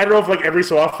know if like every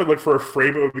so often like for a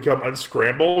frame it would become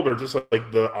unscrambled or just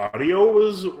like the audio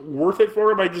was worth it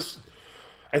for him.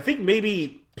 I think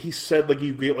maybe he said like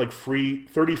you get like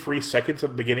 30 free seconds at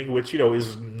the beginning, which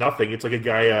is nothing. It's like a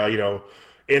guy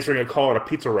answering a call at a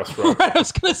pizza restaurant. Right, I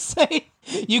was gonna say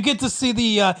you get to see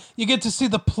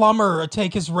the plumber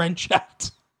take his wrench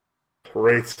out.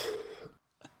 Right.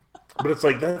 But it's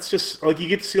like that's just like you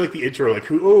get to see like the intro, like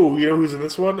who's in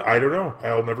this one? I don't know.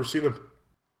 I'll never see them.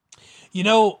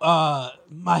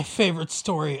 My favorite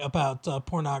story about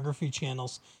pornography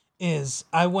channels is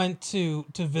I went to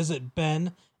visit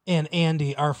Ben and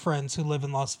Andy, our friends who live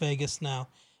in Las Vegas now,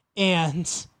 and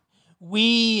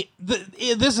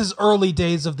this is early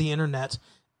days of the internet.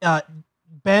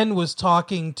 Ben was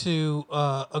talking to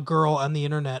a girl on the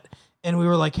internet, and we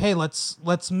were like, "Hey,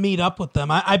 let's meet up with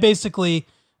them." I basically,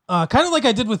 kind of like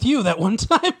I did with you that one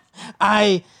time,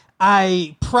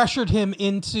 I pressured him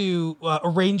into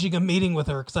arranging a meeting with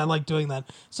her because I like doing that.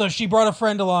 So she brought a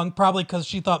friend along, probably because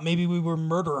she thought maybe we were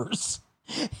murderers,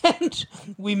 and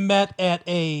we met at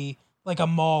a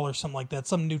mall or something like that,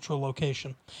 some neutral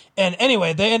location. And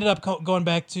anyway, they ended up going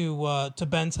back to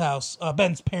Ben's house,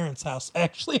 Ben's parents' house,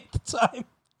 actually, at the time.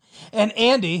 And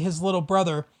Andy, his little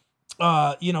brother,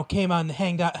 came on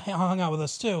and hung out with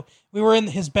us too. We were in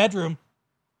his bedroom,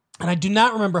 and I do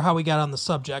not remember how we got on the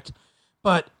subject,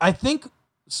 but I think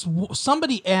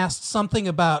somebody asked something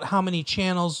about how many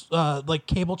channels, like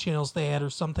cable channels they had or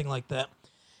something like that.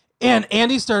 And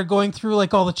Andy started going through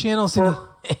like all the channels. For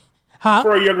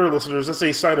our younger listeners, that's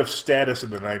a sign of status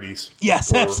in the 90s.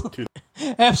 Yes,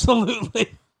 absolutely.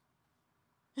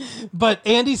 But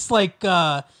Andy's like,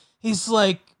 well,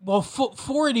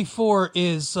 484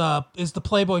 is the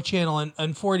Playboy channel,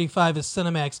 and 485 is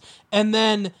Cinemax, and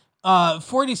then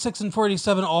 46 and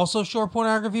 47 also show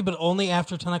pornography, but only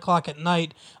after 10 o'clock at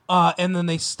night, and then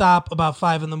they stop about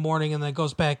 5 in the morning, and then it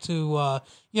goes back to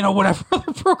whatever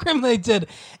other program they did,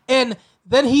 and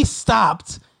then he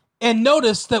stopped and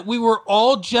noticed that we were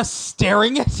all just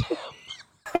staring at him.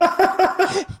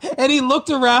 And he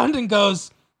looked around and goes,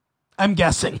 "I'm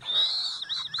guessing."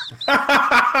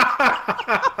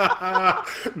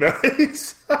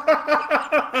 Nice.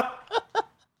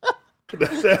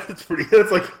 That's pretty.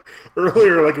 That's like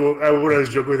earlier, like when I was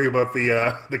joking with you about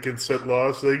the consent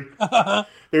laws thing.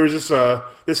 There was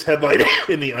this headline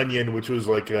in the Onion, which was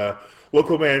like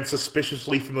local man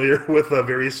suspiciously familiar with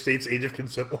various states' age of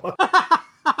consent law.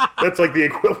 That's like the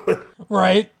equivalent.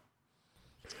 Right.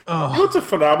 You know, it's a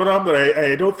phenomenon that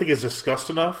I don't think is discussed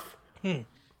enough, and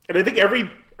I think every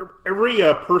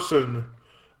person,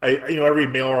 every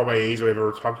male around my age I've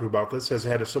ever talked to about this has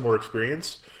had a similar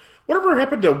experience. Whatever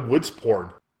happened to woods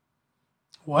porn?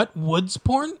 What? Woods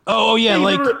porn? Oh yeah, you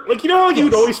like yes. You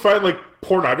would always find like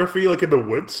pornography like in the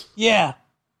woods. Yeah,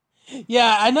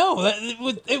 I know.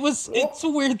 It's a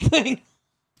weird thing.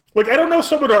 Like I don't know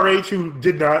someone our age who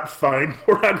did not find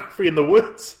pornography in the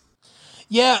woods.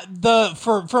 Yeah,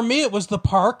 for me it was the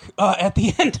park at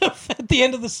the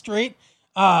end of the street.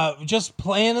 Just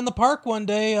playing in the park one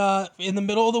day in the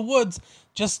middle of the woods.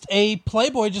 Just a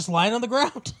Playboy just lying on the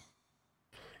ground.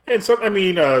 And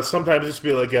sometimes it's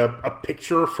be like a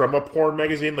picture from a porn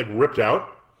magazine, like ripped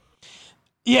out.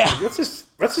 Yeah, that's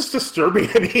just disturbing.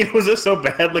 I mean, was this so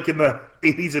bad, like in the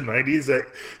 80s and 90s, that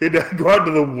you'd go out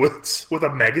into the woods with a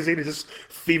magazine and just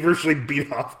feverishly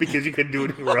beat off because you couldn't do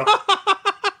it anywhere else?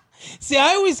 See,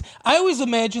 I always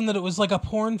imagined that it was like a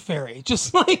porn fairy,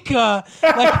 just like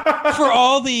for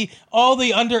all the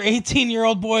under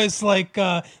 18-year-old boys, like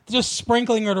just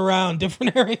sprinkling it around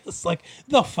different areas. Like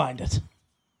they'll find it.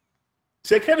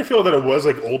 See, I kind of feel that it was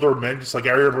like older men. Just like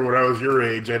I remember when I was your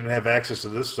age, I didn't have access to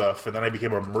this stuff, and then I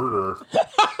became a murderer.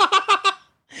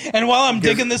 And while I'm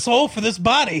digging this hole for this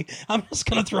body, I'm just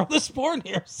gonna throw this porn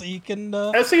here so you can.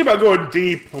 I was thinking about going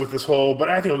deep with this hole, but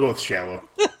I think I'll go with shallow.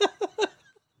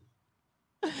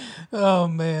 Oh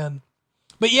man,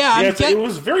 but yeah, it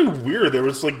was very weird. There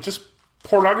was like just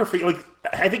pornography. Like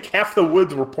I think half the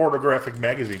woods were pornographic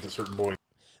magazines at certain points.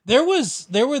 There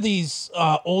were these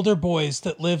older boys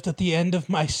that lived at the end of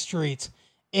my street,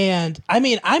 and I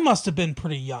mean, I must have been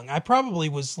pretty young. I probably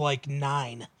was like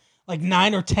 9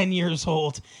 or 10 years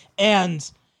old,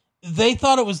 and they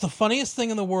thought it was the funniest thing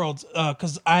in the world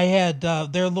because I had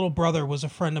their little brother was a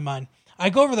friend of mine. I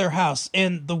go over their house,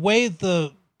 and the way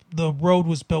the road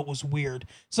was built was weird.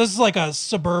 So this is like a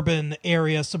suburban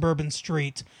area, suburban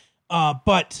street,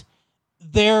 but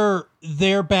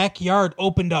their backyard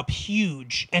opened up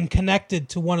huge and connected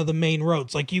to one of the main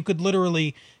roads. Like you could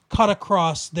literally cut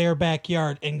across their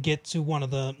backyard and get to one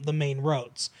of the main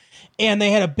roads. And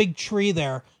they had a big tree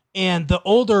there. And the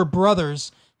older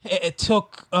brothers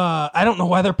took, I don't know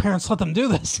why their parents let them do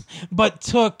this, but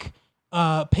took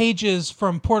pages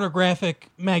from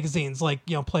pornographic magazines like,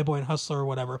 Playboy and Hustler or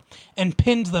whatever, and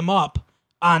pinned them up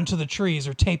onto the trees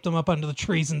or taped them up onto the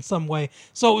trees in some way.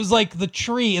 So it was like the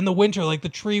tree in the winter, like the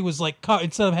tree was like,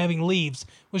 instead of having leaves,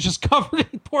 was just covered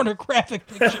in pornographic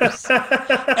pictures.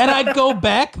 And I'd go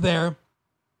back there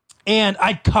and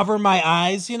I'd cover my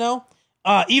eyes, even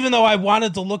though I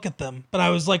wanted to look at them, but I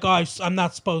was like, oh, I'm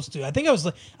not supposed to. I think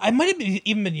I might have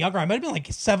even been younger. I might have been like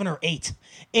 7 or 8.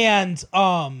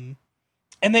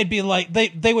 And they'd be like,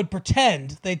 they would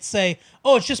pretend, they'd say,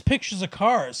 oh, it's just pictures of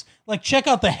cars. Like, check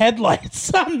out the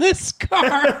headlights on this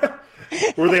car.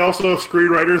 Were they also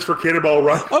screenwriters for Cannonball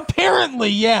Run? Apparently,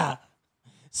 yeah.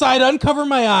 So I'd uncover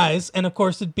my eyes, and of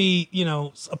course it'd be,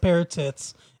 a pair of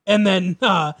tits. And then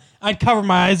I'd cover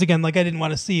my eyes again like I didn't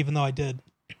want to see, even though I did.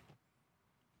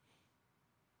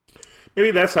 Maybe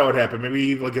that's how it happened.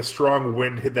 Maybe like a strong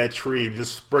wind hit that tree and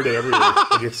just spread it everywhere.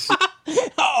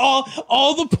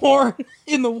 all the porn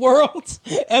in the world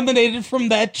emanated from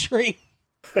that tree.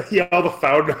 Yeah, all the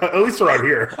found, at least around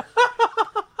here.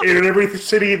 In every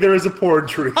city, there is a porn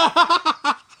tree.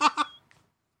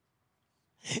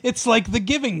 It's like the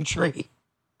giving tree.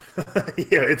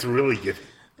 Yeah, it's really good.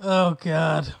 Oh,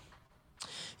 God.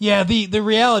 Yeah, the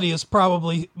reality is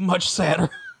probably much sadder.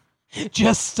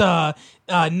 Just 19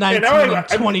 and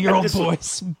 20-year-old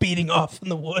boys beating off in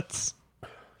the woods.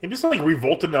 I'm just like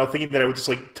revolted now, thinking that I would just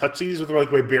like touch these with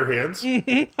like my bare hands.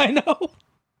 Mm-hmm, I know.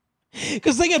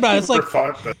 Because thinking about it, it's like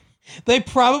they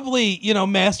probably,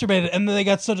 masturbated and then they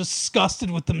got so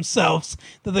disgusted with themselves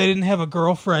that they didn't have a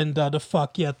girlfriend to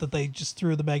fuck yet that they just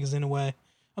threw the magazine away.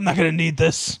 I'm not going to need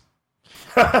this.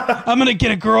 I'm going to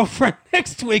get a girlfriend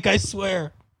next week, I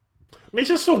swear. I mean, it's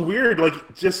just so weird,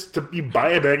 like, just you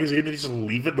buy a magazine and just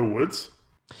leave it in the woods.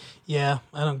 Yeah,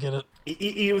 I don't get it.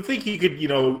 You would think you could,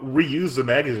 reuse the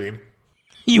magazine.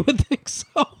 You would think so.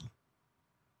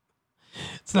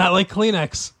 It's not like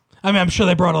Kleenex. I mean, I'm sure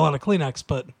they brought a lot of Kleenex,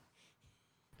 but...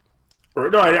 Or,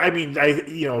 no, I mean,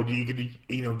 you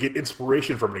could, get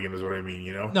inspiration from it again is what I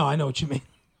mean, No, I know what you mean.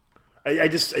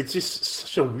 it's just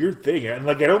such a weird thing, and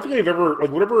like I don't think I've ever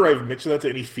like whenever I've mentioned that to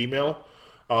any female,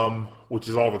 which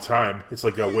is all the time. It's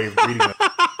like a way of reading it.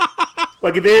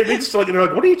 Like they just like they're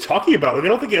like, what are you talking about? Like I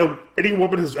don't think any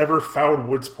woman has ever found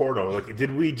Woods porno. Like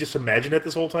did we just imagine it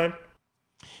this whole time?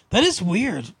 That is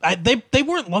weird. They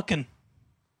weren't looking.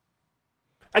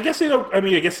 I guess they don't. I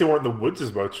mean, I guess they weren't in the woods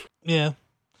as much. Yeah.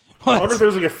 I wonder if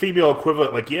there's like a female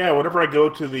equivalent. Like, yeah, whenever I go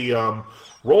to the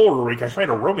roller rink, I find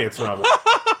a romance novel.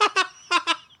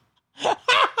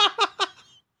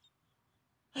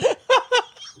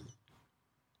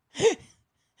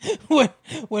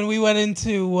 when we went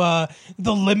into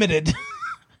the limited,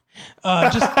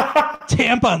 just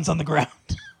tampons on the ground.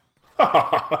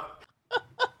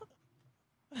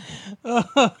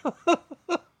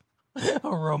 A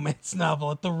romance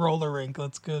novel at the roller rink.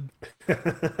 That's good.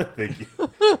 Thank you.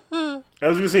 I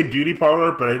was going to say beauty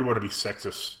parlor, but I didn't want to be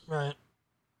sexist. Right.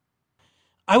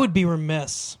 I would be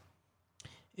remiss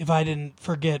if I didn't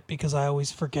forget, because I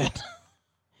always forget,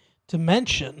 to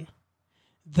mention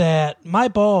that my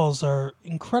balls are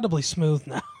incredibly smooth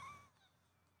now.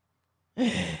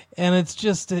 And it's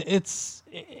just, it's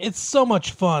so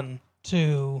much fun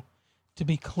to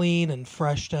be clean and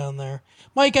fresh down there.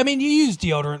 Mike, I mean, you use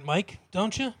deodorant, Mike,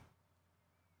 don't you?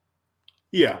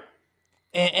 Yeah.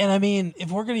 And I mean, if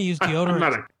we're going to use deodorant... I'm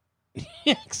not a...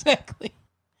 Yeah, exactly.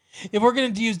 If we're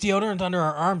going to use deodorant under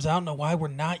our arms, I don't know why we're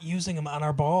not using them on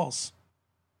our balls.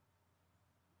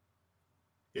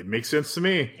 It makes sense to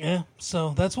me. Yeah,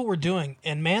 so that's what we're doing.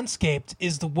 And Manscaped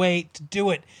is the way to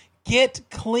do it. Get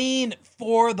clean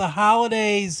for the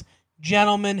holidays,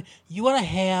 gentlemen. You want to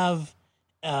have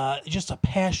just a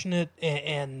passionate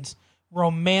and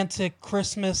romantic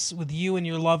Christmas with you and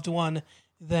your loved one,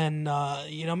 then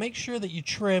make sure that you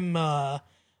trim not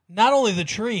only the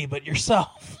tree, but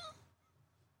yourself.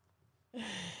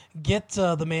 Get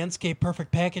the Manscaped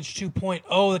Perfect Package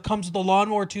 2.0. It comes with the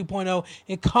Lawnmower 2.0.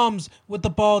 It comes with the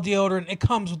ball deodorant. It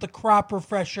comes with the crop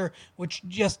refresher, which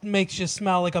just makes you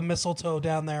smell like a mistletoe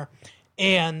down there.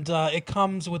 And it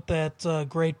comes with that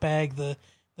great bag, the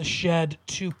Shed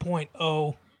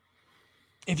 2.0.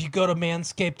 If you go to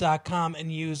manscaped.com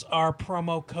and use our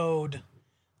promo code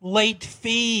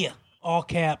LATEFEE, all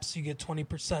caps, you get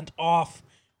 20% off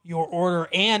your order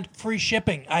and free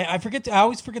shipping. I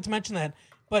always forget to mention that.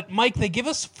 But, Mike, they give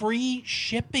us free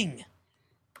shipping.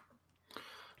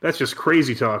 That's just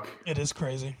crazy talk. It is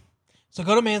crazy. So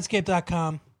go to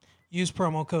manscaped.com, use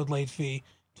promo code LATEFEE,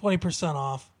 20%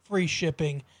 off, free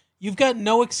shipping. You've got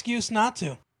no excuse not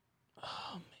to.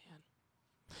 Oh, man.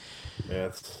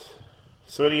 Yeah.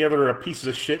 So any other pieces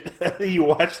of shit that you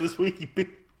watched this week?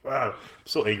 Wow, I'm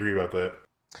so angry about that.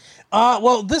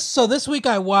 Well, this week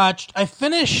I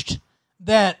finished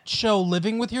that show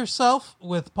Living with Yourself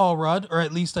with Paul Rudd, or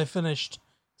at least I finished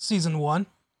season 1.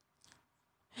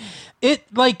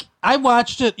 I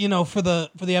watched it, for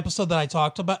the episode that I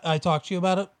talked to you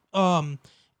about it.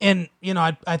 And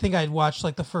I think I'd watched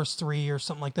like the first 3 or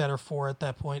something like that, or 4 at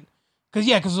that point. Because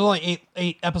it was only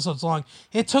eight episodes long.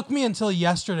 It took me until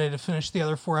yesterday to finish the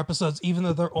other 4 episodes, even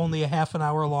though they're only a half an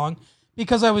hour long,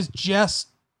 because I was just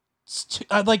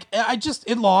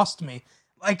it lost me.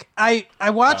 Like I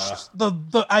watched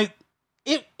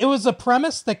it was a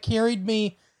premise that carried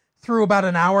me through about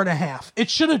an hour and a half. It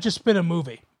should have just been a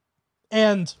movie.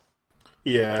 And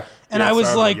yeah, I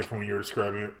was like, from when you were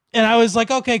describing it. And I was like,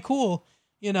 okay, cool.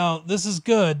 This is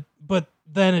good, but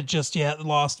then it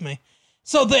lost me.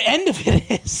 So the end of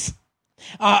it is,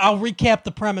 I'll recap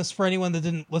the premise for anyone that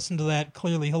didn't listen to that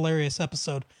clearly hilarious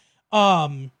episode.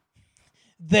 He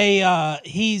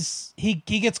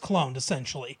gets cloned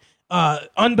essentially,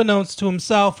 unbeknownst to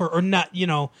himself, or not.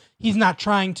 He's not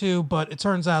trying to, but it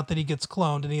turns out that he gets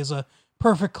cloned, and he has a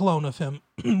perfect clone of him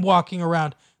walking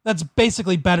around. That's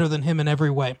basically better than him in every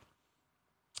way.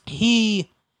 His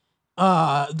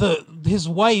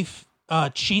wife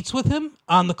cheats with him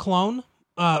on the clone.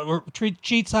 Or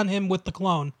cheats on him with the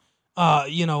clone,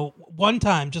 one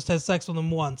time, just has sex with him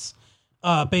once,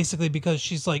 basically because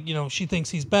she's like, she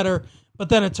thinks he's better, but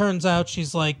then it turns out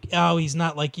she's like, oh, he's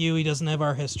not like you, he doesn't have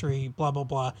our history, blah, blah,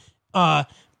 blah.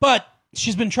 But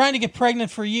she's been trying to get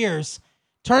pregnant for years.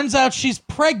 Turns out she's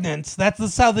pregnant.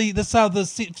 That's how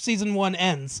the season 1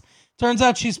 ends. Turns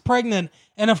out she's pregnant,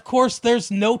 and of course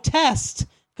there's no test,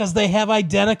 because they have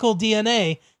identical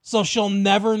DNA, so she'll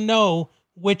never know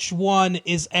which one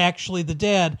is actually the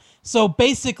dad. So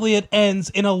basically it ends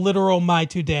in a literal My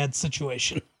Two Dads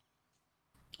situation.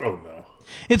 Oh no.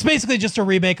 It's basically just a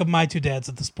remake of My Two Dads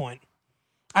at this point.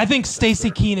 I think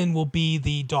Stacey Keenan will be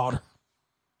the daughter.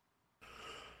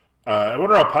 I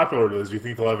wonder how popular it is. Do you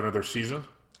think they'll have another season?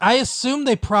 I assume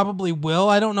they probably will.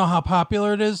 I don't know how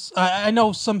popular it is. I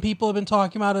know some people have been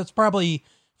talking about it. It's probably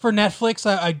for Netflix.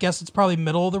 I guess it's probably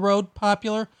middle of the road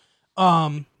popular.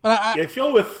 But I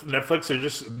feel with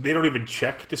Netflix, they don't even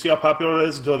check to see how popular it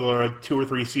is until they're like 2 or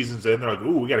 3 seasons in. They're like,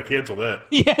 "Ooh, we got to cancel that."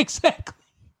 Yeah, exactly.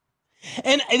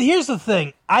 And here's the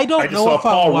thing: I just know saw if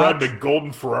I'll Paul watch. ride the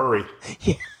golden Ferrari.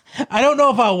 Yeah, I don't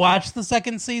know if I'll watch the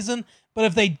second season, but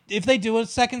if they do a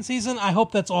second season, I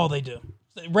hope that's all they do.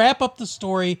 Wrap up the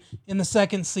story in the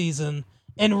second season,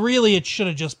 and really, it should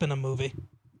have just been a movie.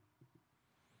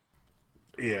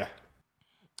 Yeah.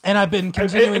 And I've been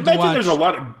continuing to watch. There's a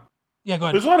lot of Yeah, go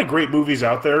ahead. There's a lot of great movies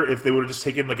out there. If they would have just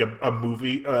taken like a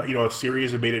movie, a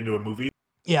series and made it into a movie.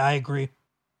 Yeah, I agree.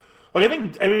 Like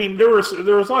I mean, there was a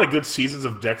lot of good seasons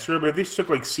of Dexter, but if they just took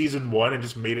like season 1 and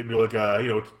just made it into like a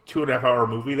 2.5 hour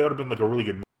movie, that would have been like a really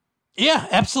good movie. Yeah,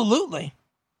 absolutely.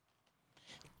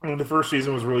 I mean, the first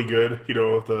season was really good.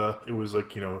 It was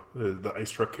like the ice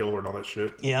truck killer and all that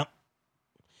shit. Yeah.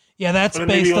 Yeah, that's And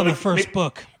then based maybe on the like- first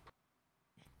book.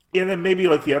 And then maybe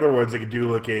like the other ones, they could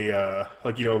do like a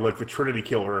like the Trinity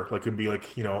Killer, like could be like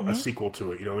a sequel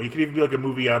to it. You could even do like a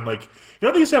movie on like they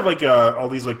used to have like all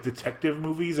these like detective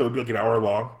movies that would be like an hour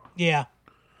long. Yeah.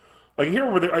 Like I can't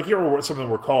remember what some of them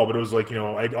were called, but it was like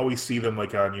I'd always see them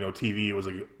like on TV. It was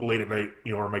like late at night,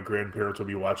 or my grandparents would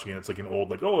be watching it. It's like an old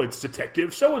like it's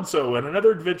Detective so and so and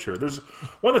another adventure. There's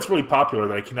one that's really popular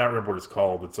that I cannot remember what it's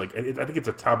called. It's like I think it's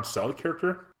a Tom Selleck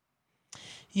character.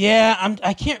 Yeah,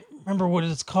 I can't remember what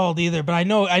it's called either, but I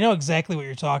know exactly what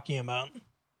you're talking about.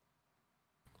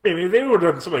 I mean, if they would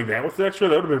have done something like that with Dexter,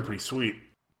 that would have been pretty sweet.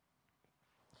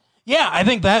 Yeah, I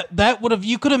think that would have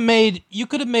you could have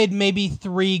made maybe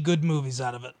 3 good movies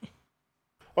out of it.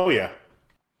 Oh yeah.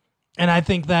 And I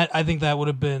think that would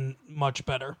have been much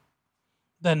better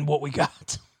than what we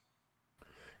got.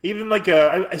 Even like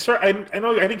I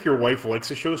think your wife likes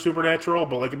the show Supernatural,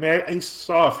 but like I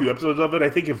saw a few episodes of it. I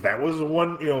think if that was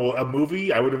one a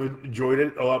movie, I would have enjoyed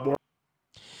it a lot more.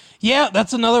 Yeah,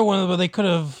 that's another one where they could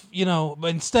have but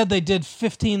instead they did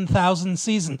 15,000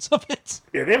 seasons of it.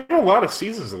 Yeah, they have a lot of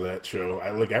seasons of that show.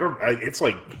 It's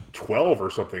like 12 or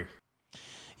something.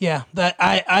 Yeah,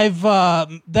 I've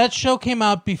that show came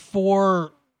out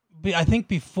before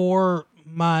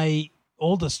my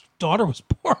oldest daughter was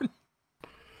born.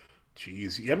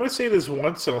 Jeez, I'm gonna say this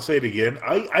once and I'll say it again.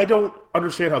 I don't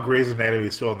understand how Grey's Anatomy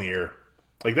is still on the air.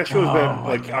 Like that show's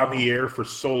been on the air for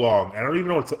so long. I don't even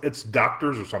know it's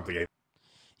doctors or something.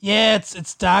 Yeah,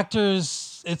 it's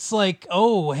doctors. It's like,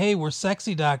 oh, hey, we're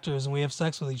sexy doctors and we have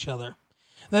sex with each other.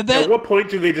 At what point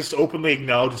do they just openly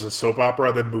acknowledge it's a soap opera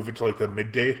and then move it to like the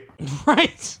midday?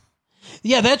 Right.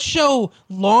 Yeah, that show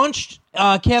launched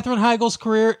Katherine Heigl's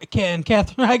career, and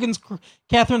Katherine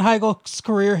Heigl's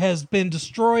career has been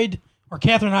destroyed, or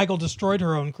Katherine Heigl destroyed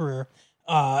her own career,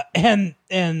 and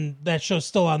that show's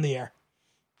still on the air.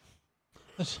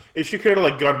 If she could have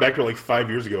like gone back to like 5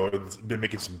 years ago and been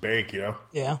making some bank,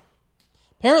 Yeah.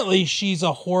 Apparently, she's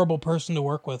a horrible person to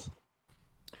work with.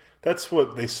 That's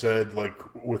what they said, like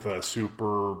with a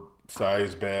super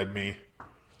size bad me,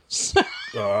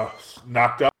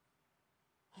 knocked up.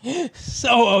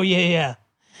 So, yeah,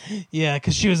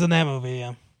 because she was in that movie.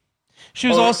 Yeah, she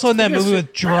was also in that movie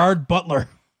with Gerard Butler.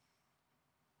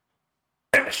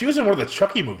 She was in one of the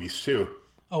Chucky movies too.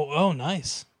 Oh,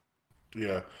 nice.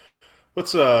 Yeah.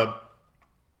 What's oh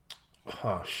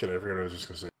shit! I forgot what I was just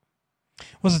gonna say.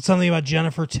 Was it something about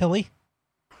Jennifer Tilly?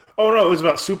 Oh no, it was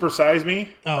about Super Size Me,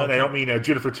 Oh, and I don't mean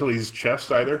Jennifer Tilly's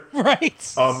chest either.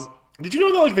 Right. Did you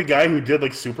know that like the guy who did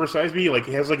like Super Size Me, like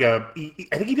he has like I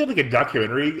think he did like a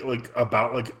documentary like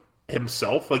about like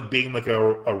himself like being like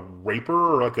a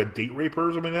raper or like a date raper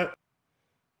or something like that.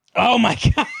 Oh my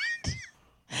god.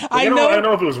 I don't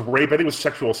know if it was rape. I think it was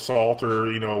sexual assault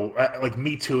or like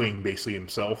Me Tooing basically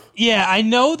himself. Yeah, I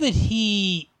know that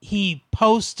he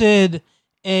posted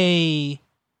a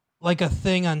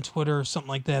thing on Twitter or something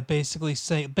like that, basically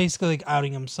like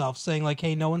outing himself, saying like,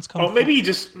 "Hey, no one's come." Oh, maybe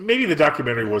the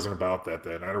documentary wasn't about that.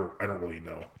 Then I don't really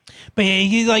know. But yeah,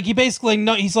 he's like,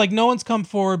 no one's come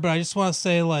forward, but I just want to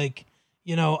say like,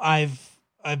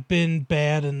 I've been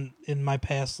bad in my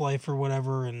past life or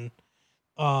whatever, and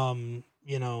I'm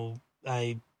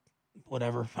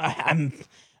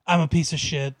a piece of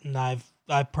shit, and I've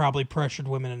probably pressured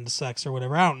women into sex or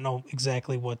whatever. I don't know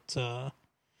exactly what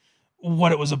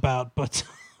it was about, but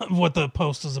what the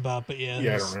post was about. But yeah, I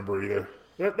don't remember either.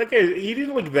 That guy, he did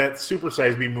like that Super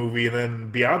Size Me movie, and then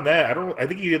beyond that, I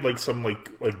think he did like some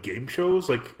like game shows.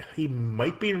 Like he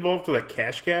might be involved with that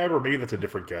Cash Cab, or maybe that's a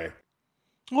different guy.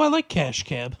 Well, I like Cash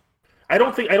Cab. I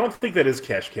don't think that is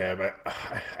Cash Cab.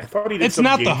 I thought he did. It's some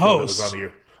not game the show that was host. on the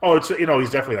air. Oh, it's he's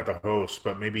definitely not the host,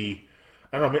 but maybe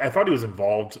I don't know. I thought he was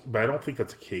involved, but I don't think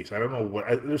that's the case. I don't know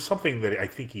there's something that I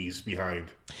think he's behind.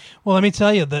 Well, let me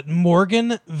tell you that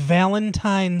Morgan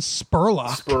Valentine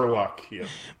Spurlock, Yeah.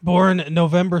 born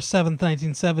November 7th,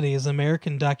 1970, is an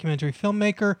American documentary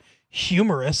filmmaker,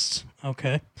 humorist,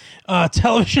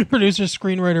 television producer,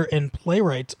 screenwriter, and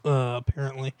playwright,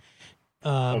 apparently.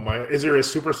 Oh my! Is there a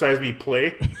Super Size Me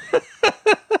play?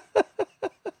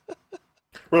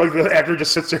 Where like the actor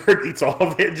just sits there and eats all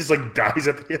of it and just like dies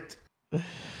at the end.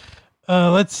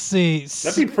 Let's see.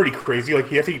 That'd be pretty crazy.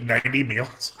 Like you have to eat 90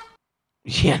 meals.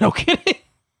 Yeah, no kidding.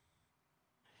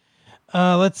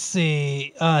 Let's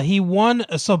see. He won.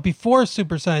 So before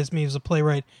Super Size Me, he was a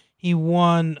playwright. He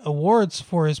won awards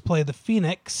for his play The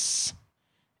Phoenix,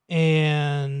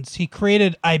 and he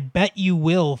created I Bet You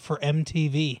Will for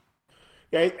MTV.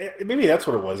 Yeah, maybe that's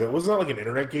what it was. It wasn't like an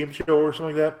internet game show or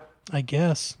something like that. I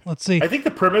guess. Let's see. I think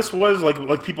the premise was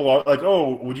like people are like,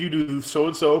 oh, would you do so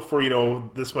and so for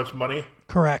this much money?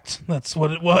 Correct. That's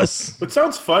what it was. It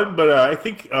sounds fun, but I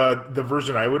think the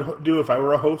version I would do if I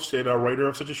were a host and a writer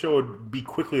of such a show would be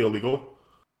quickly illegal.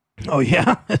 Oh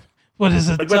yeah. What is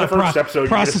it? Like by the first episode,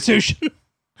 prostitution.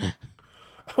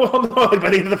 Well, no. Like by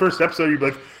the end of the first episode, you'd be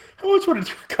like, how much would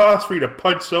it cost for you to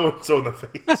punch so and so in the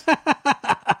face?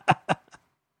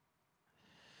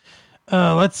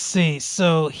 Let's see.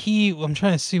 So I'm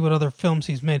trying to see what other films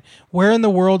he's made. Where in the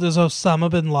world is Osama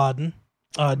bin Laden?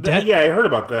 Dead. Yeah, I heard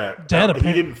about that. Dead.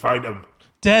 He didn't find him.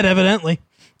 Dead, evidently.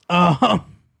 The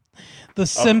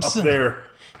Simpsons. Up there.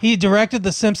 He directed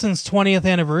the Simpsons 20th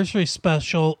anniversary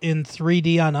special in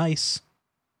 3D on ice.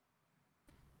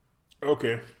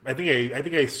 Okay, I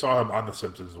think I saw him on The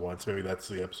Simpsons once. Maybe that's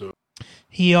the episode.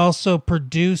 He also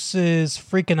produces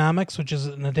Freakonomics, which is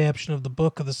an adaptation of the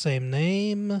book of the same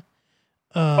name.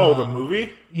 The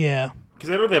movie? Yeah. Because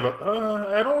I know they have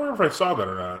I don't remember if I saw that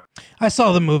or not. I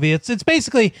saw the movie. It's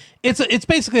basically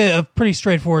a pretty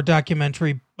straightforward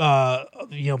documentary,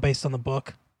 based on the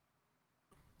book.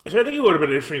 So I think it would have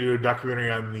been interesting to do a documentary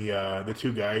on the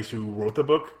two guys who wrote the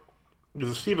book. Because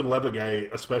the Stephen Levitt guy,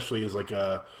 especially, is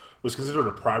was considered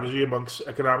a prodigy amongst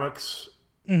economics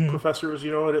professors.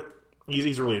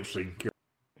 He's really interesting.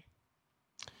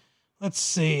 Let's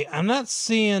see. I'm not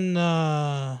seeing.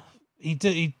 He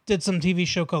did some TV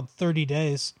show called 30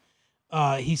 Days.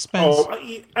 He spends. Oh,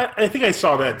 I think I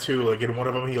saw that too. Like in one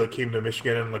of them, he came to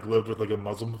Michigan and lived with a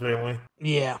Muslim family.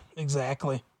 Yeah,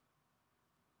 exactly.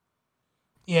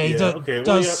 Yeah, he does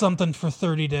does something for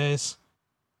 30 Days.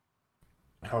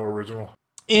 How original.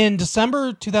 In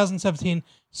December 2017,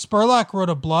 Spurlock wrote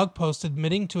a blog post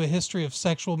admitting to a history of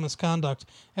sexual misconduct.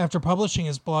 After publishing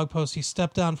his blog post, he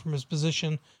stepped down from his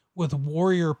position with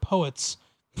Warrior Poets.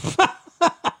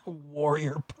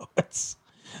 Warrior Poets.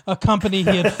 A company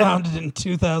he had founded in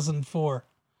 2004.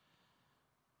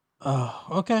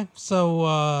 Okay.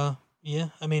 So, yeah.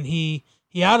 I mean, he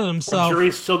outed himself. I'm sure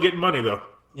he's still getting money, though.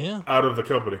 Yeah. Out of the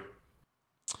company.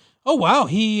 Oh, wow.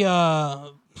 He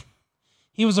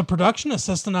was a production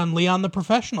assistant on Leon the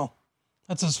Professional.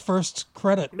 That's his first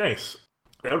credit. Nice.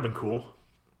 That would have been cool.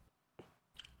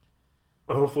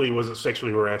 Hopefully he wasn't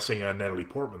sexually harassing Natalie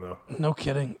Portman, though. No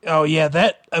kidding. Oh, yeah.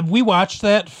 That we watched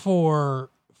that for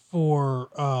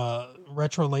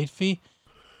Retro Late Fee.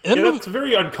 It's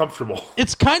very uncomfortable.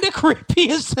 It's kind of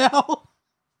creepy as hell.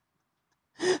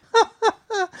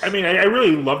 I mean, I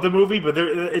really love the movie, but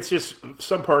it's just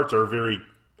some parts are very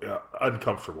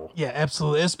uncomfortable. Yeah,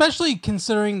 absolutely. Especially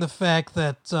considering the fact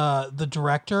that the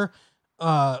director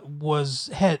was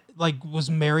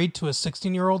married to a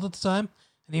 16-year-old at the time,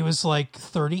 and he was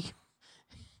 30,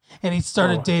 and he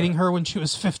started dating her when she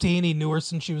was 15. He knew her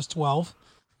since she was 12.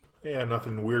 Yeah,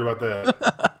 nothing weird about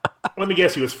that. Let me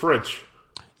guess, he was French.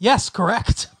 Yes,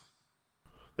 correct.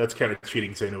 That's kind of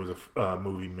cheating saying it was a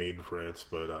movie made in France,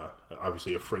 but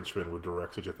obviously a Frenchman would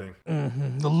direct such a thing.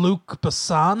 Mm-hmm. The Luc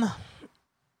Besson.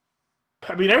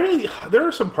 I mean, there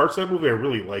are some parts of that movie I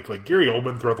really like. Like Gary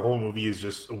Oldman throughout the whole movie is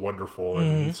just wonderful,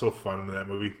 and he's so fun in that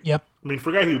movie. Yep. I mean,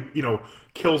 for a guy who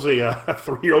kills a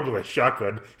 3-year-old with a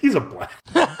shotgun, he's a blast.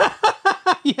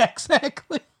 Yeah,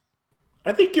 exactly.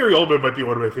 I think Gary Oldman might be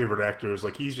one of my favorite actors.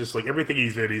 Like he's just everything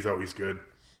he's in, he's always good.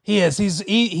 He is.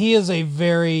 He is a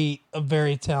very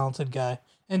talented guy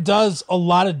and does a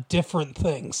lot of different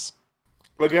things.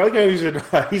 Like I like how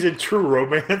he's in True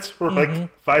Romance for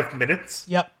 5 minutes.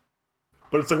 Yep.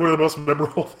 But it's one of the most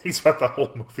memorable things about the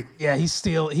whole movie. Yeah, he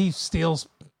steals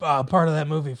part of that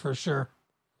movie for sure.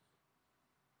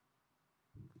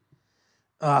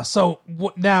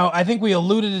 Now I think we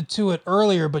alluded to it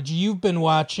earlier, but you've been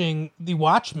watching The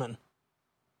Watchmen.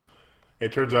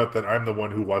 It turns out that I'm the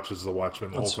one who watches The Watchmen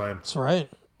the whole time. That's right.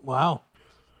 Wow.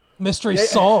 Mystery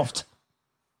solved.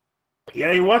 Yeah,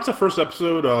 I watched the first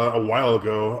episode a while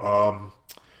ago.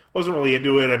 Wasn't really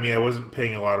into it. I mean, I wasn't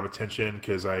paying a lot of attention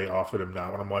because I often am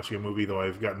not when I'm watching a movie, though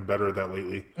I've gotten better at that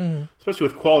lately. Especially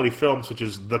with quality films such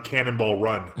as The Cannonball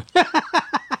Run.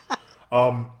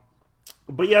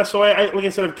 But yeah, so I like I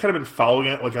said, I've kind of been following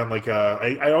it like on like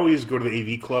I always go to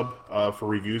the AV Club for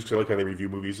reviews because I like how they review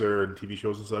movies there and TV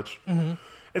shows and such.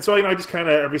 And so I just kind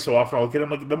of every so often I'll get them.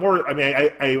 Like the more, I mean,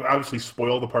 I obviously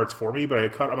spoil the parts for me, but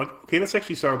I'm like, okay, this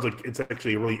actually sounds like it's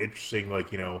actually a really interesting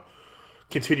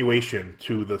continuation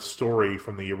to the story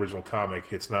from the original comic.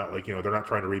 It's not like they're not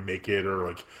trying to remake it or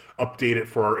like update it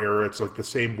for our era. It's like the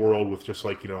same world with just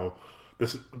like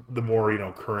the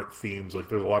more current themes. Like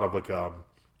there's a lot of like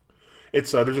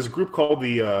it's there's this group called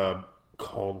the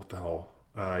what the hell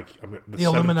the Seventh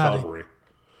Illuminati. Cavalry.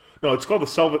 No, it's called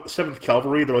the Seventh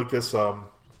Cavalry. They're like this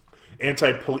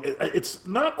anti-police. It's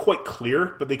not quite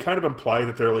clear, but they kind of imply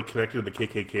that they're like connected to the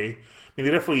KKK. I mean,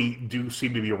 they definitely do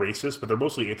seem to be racist, but they're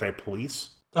mostly anti-police.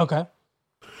 Okay.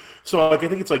 So like I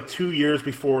think it's like 2 years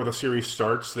before the series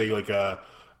starts, they like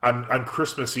on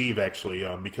Christmas Eve actually,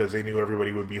 because they knew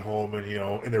everybody would be home and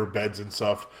in their beds and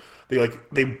stuff. They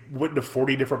went into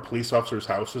 40 different police officers'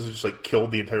 houses and just like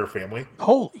killed the entire family.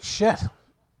 Holy shit.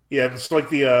 Yeah, it's like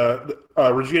the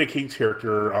Regina King's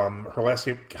character. Her last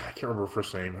name, I can't remember her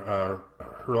first name. Her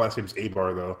last name's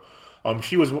Abar though.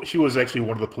 She was actually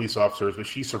one of the police officers, but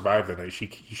she survived the night. She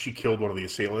killed one of the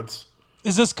assailants.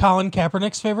 Is this Colin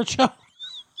Kaepernick's favorite show?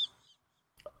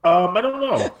 I don't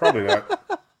know. Probably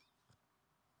not.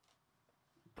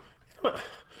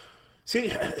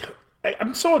 See,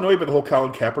 I'm so annoyed by the whole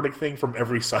Colin Kaepernick thing from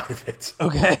every side of it.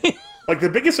 Okay. Like the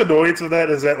biggest annoyance of that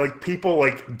is that like people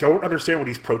like don't understand what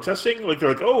he's protesting. Like they're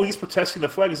like, oh, he's protesting the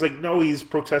flag. He's like, no, he's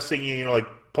protesting like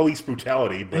police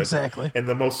brutality. But Exactly. And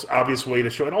the most obvious way to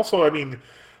show. And also, I mean,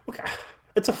 look,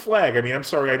 it's a flag. I mean, I'm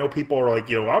sorry. I know people are like,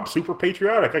 I'm super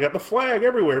patriotic. I got the flag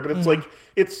everywhere. But it's like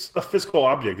it's a physical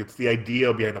object. It's the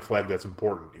idea behind the flag that's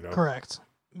important. Correct.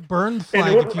 Burn the flag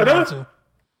if you want to.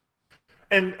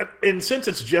 And since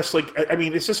it's just like, I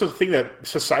mean, it's just a thing that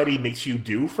society makes you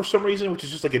do for some reason, which is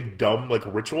just like a dumb like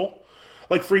ritual.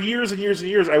 Like for years and years and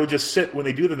years, I would just sit when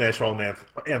they do the national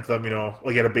anthem,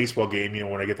 like at a baseball game,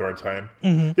 when I get there on time,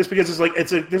 just because it's like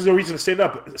there's no reason to stand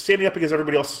up. Standing up because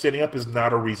everybody else is standing up is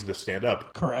not a reason to stand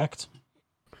up. Correct.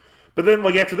 But then,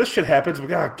 like after this shit happens, I'm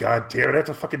like, oh, god damn it, I have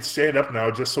to fucking stand up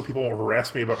now just so people won't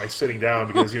harass me about my sitting down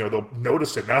because they'll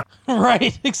notice it now.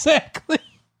 Right. Exactly.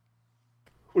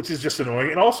 Which is just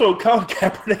annoying. And also, Colin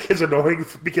Kaepernick is annoying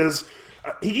because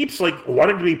he keeps, like,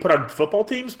 wanting to be put on football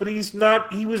teams, but he's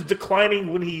not. He was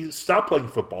declining when he stopped playing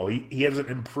football. He hasn't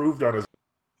improved on his...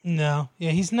 No.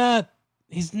 Yeah, he's not,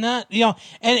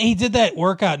 and he did that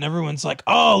workout, and everyone's like,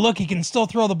 oh, look, he can still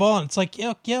throw the ball. And it's like,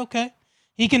 yeah, okay.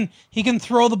 He can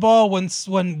throw the ball when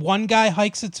one guy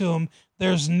hikes it to him.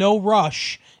 There's no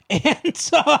rush. And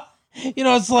it's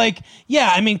like,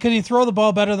 yeah, I mean, could he throw the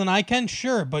ball better than I can?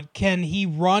 Sure, but can he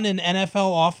run an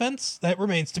NFL offense? That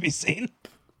remains to be seen.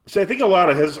 So I think a lot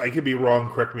of his, I could be wrong,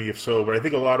 correct me if so, but I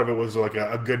think a lot of it was like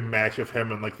a good match of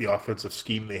him and like the offensive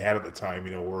scheme they had at the time,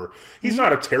 where he's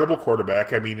not a terrible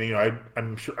quarterback. I mean,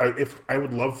 I'm sure if I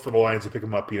would love for the Lions to pick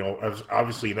him up,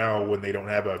 obviously now when they don't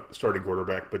have a starting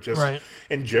quarterback, but just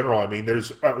in general, I mean, there's,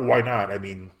 why not? I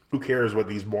mean, who cares what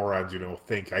these morons,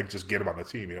 think? I just get him on the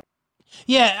team,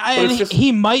 Yeah,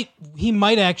 he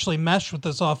might actually mesh with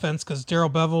this offense because Darrell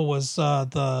Bevell was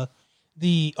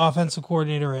the offensive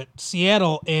coordinator at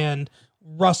Seattle, and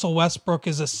Russell Westbrook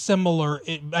is a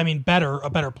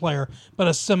better player, but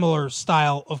a similar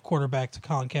style of quarterback to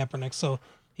Colin Kaepernick. So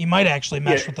he might actually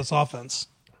mesh with this offense.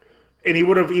 And he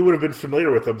would have been familiar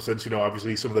with them since,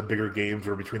 obviously some of the bigger games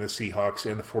were between the Seahawks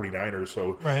and the 49ers.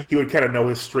 So he would kind of know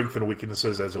his strengths and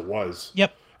weaknesses as it was.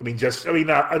 Yep. I mean,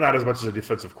 not as much as a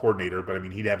defensive coordinator, but I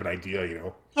mean, he'd have an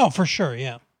idea, Oh, for sure,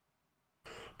 yeah.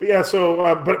 But yeah, so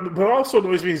but also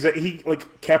annoys me is that he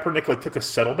Kaepernick took a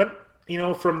settlement,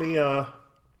 from the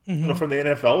from the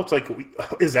NFL. It's like,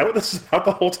 is that what this is about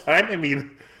the whole time? I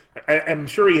mean, I'm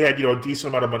sure he had a decent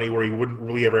amount of money where he wouldn't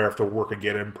really ever have to work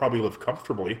again and probably live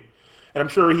comfortably. And I'm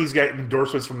sure he's got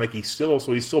endorsements from Nike still,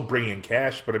 so he's still bringing in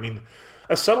cash. But I mean,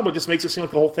 a settlement just makes it seem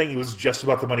like the whole thing was just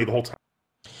about the money the whole time.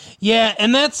 Yeah,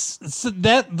 and that's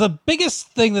the biggest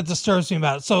thing that disturbs me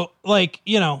about it. So,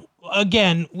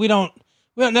 again, we don't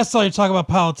necessarily talk about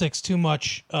politics too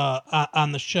much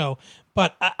on the show,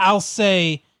 but I'll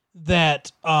say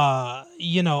that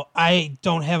I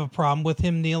don't have a problem with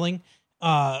him kneeling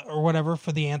or whatever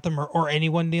for the anthem, or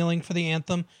anyone kneeling for the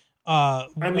anthem. I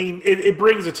mean, it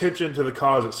brings attention to the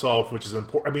cause itself, which is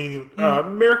important. I mean,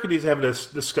 America needs to have this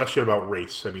discussion about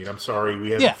race. I mean, I'm sorry,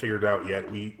 we haven't figured it out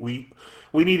yet. We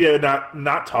need to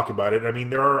not talk about it. I mean,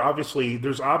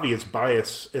 there's obvious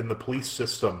bias in the police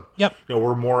system. Yep. You know,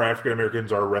 where more African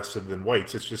Americans are arrested than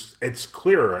whites. It's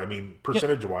clear. I mean,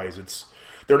 percentage wise,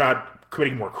 they're not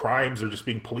committing more crimes. They're just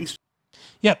being policed.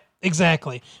 Yep.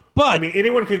 Exactly. But I mean,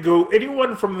 anyone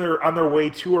on their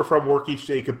way to or from work each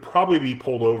day could probably be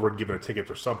pulled over and given a ticket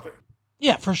for something.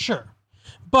 Yeah, for sure.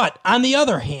 But on the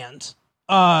other hand,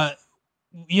 rightly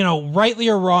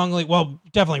or wrongly, well,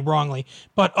 definitely wrongly,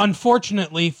 but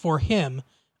unfortunately for him,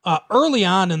 early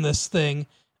on in this thing,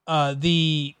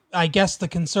 the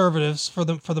conservatives, for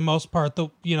the most part, the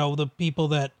people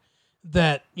that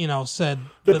said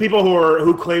the people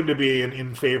who claim to be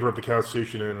in favor of the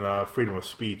Constitution and freedom of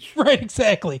speech. Right,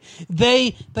 exactly.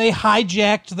 They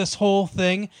hijacked this whole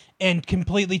thing and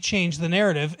completely changed the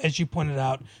narrative, as you pointed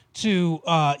out, to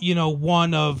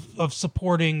one of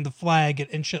supporting the flag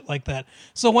and shit like that.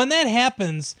 So when that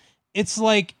happens, it's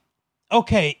like,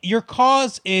 okay, your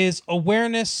cause is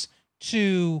awareness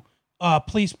to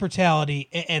police brutality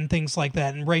and things like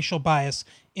that, and racial bias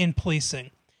in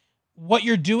policing. What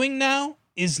you're doing now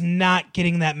is not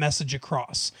getting that message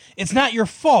across. It's not your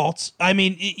fault. I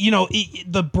mean,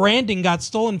 the branding got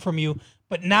stolen from you,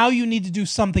 but now you need to do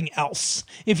something else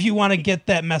if you want to get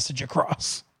that message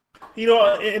across.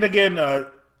 And again, I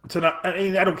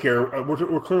don't care.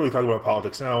 We're clearly talking about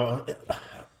politics now.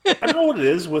 I don't know what it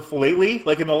is with lately,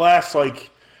 like in the last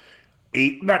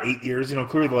not 8 years,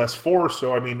 clearly the last 4 or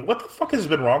so. I mean, what the fuck has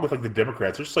been wrong with like the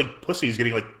Democrats? They're just like pussies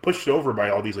getting like pushed over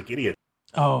by all these like idiots.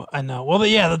 Oh, I know. Well,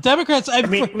 the Democrats. I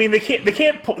mean, they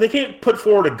can't put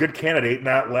forward a good candidate.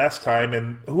 Not last time,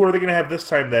 and who are they going to have this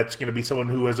time? That's going to be someone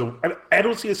who has I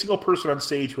don't see a single person on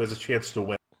stage who has a chance to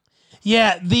win.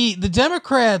 Yeah, the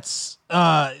Democrats.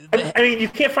 I mean, you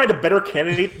can't find a better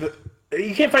candidate.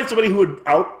 You can't find somebody who would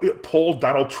out-poll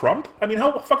Donald Trump. I mean,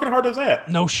 how fucking hard is that?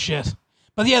 No shit.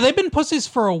 But yeah, they've been pussies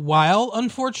for a while,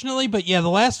 unfortunately. But yeah, the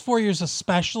last 4 years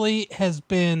especially has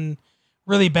been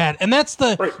really bad, and that's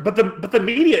the right. But the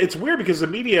media, it's weird because the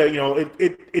media,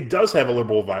 it does have a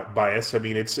liberal bias. I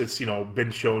mean, it's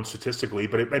been shown statistically.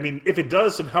 But if it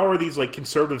does, then how are these like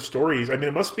conservative stories? I mean,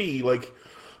 it must be like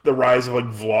the rise of like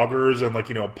vloggers and like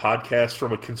podcasts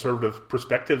from a conservative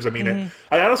perspectives. I mean,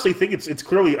 I honestly think it's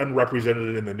clearly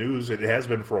unrepresented in the news. It has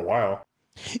been for a while.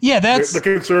 Yeah, that's the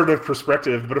conservative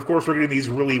perspective, but of course we're getting these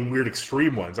really weird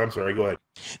extreme ones. I'm sorry, go ahead.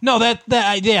 No,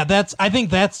 I think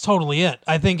that's totally it.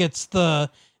 I think it's and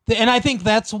I think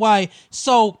that's why.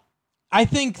 So I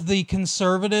think the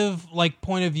conservative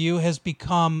point of view has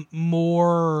become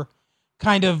more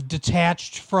kind of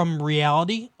detached from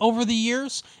reality over the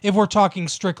years, if we're talking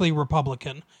strictly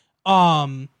Republican.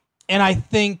 And I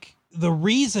think the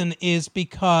reason is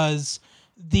because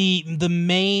the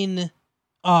main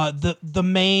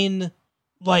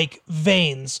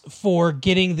veins for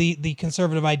getting the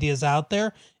conservative ideas out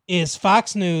there is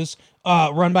Fox News,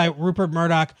 run by Rupert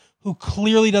Murdoch, who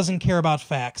clearly doesn't care about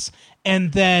facts.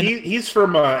 And then he's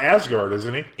from Asgard,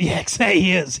 isn't he? Yeah,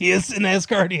 he is. He is an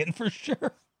Asgardian for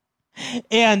sure.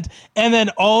 And then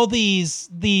all these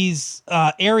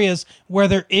areas where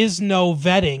there is no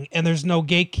vetting and there's no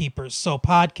gatekeepers. So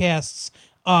podcasts,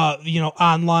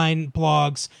 online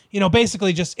blogs,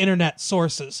 basically just internet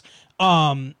sources.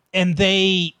 And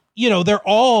they, they're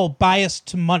all biased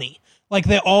to money. Like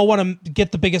they all want to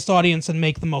get the biggest audience and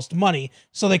make the most money.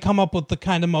 So they come up with the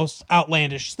kind of most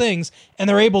outlandish things, and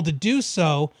they're able to do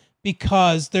so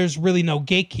because there's really no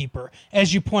gatekeeper.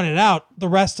 As you pointed out, the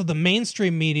rest of the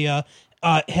mainstream media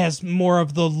has more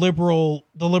of the liberal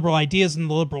ideas and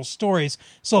the liberal stories.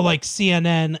 So like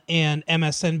CNN and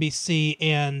MSNBC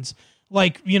and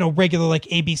regular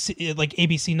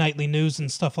ABC Nightly News and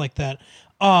stuff like that.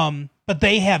 But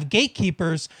they have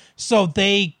gatekeepers, so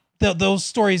those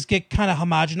stories get kind of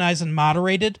homogenized and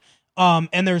moderated.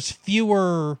 And there's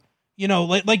fewer,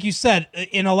 like you said,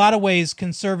 in a lot of ways,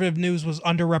 conservative news was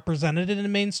underrepresented in the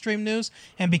mainstream news,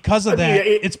 and because of that,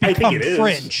 it's become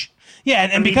fringe. Yeah,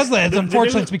 and because of that,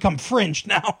 unfortunately, it's become fringe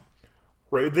now.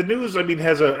 Right. The news, the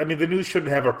news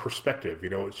shouldn't have a perspective.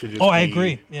 It should just. Oh, I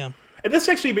agree. Yeah. And this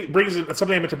actually brings in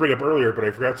something I meant to bring up earlier, but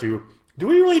I forgot to. Do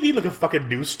we really need a fucking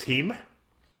news team?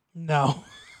 No.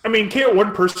 Can't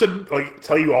one person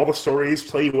tell you all the stories,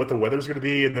 tell you what the weather's going to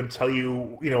be, and then tell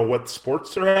you, what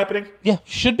sports are happening? Yeah,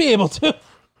 should be able to.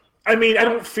 I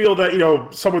don't feel that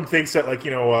someone thinks that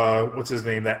what's his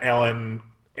name, that Alan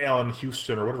Alan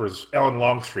Houston or whatever is Alan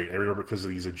Longstreet. I remember because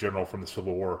he's a general from the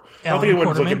Civil War. I Alan don't think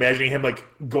anyone's like Quartermain? imagining him like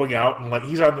going out and like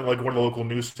he's on like one of the local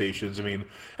news stations. I mean,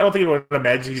 I don't think anyone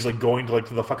imagines he's like going to like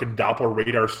to the fucking Doppler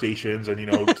radar stations and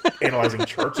analyzing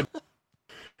charts.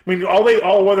 I mean, all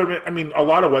weathermen. I mean, a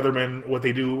lot of weathermen. What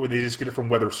they do, they just get it from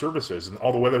weather services, and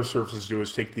all the weather services do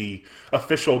is take the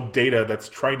official data that's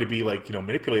trying to be like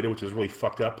manipulated, which is really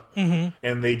fucked up,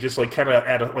 and they just like kind of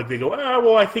add like they go,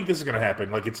 well, I think this is going to happen.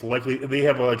 Like it's likely they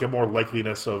have like a more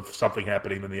likeliness of something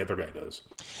happening than the other guy does.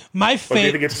 My But they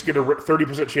favorite. think it's going to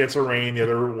 30% chance of rain. The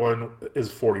other one is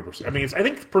 40%. I mean, I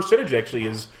think percentage actually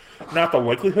is not the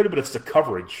likelihood, but it's the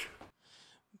coverage.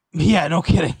 Yeah, no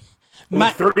kidding.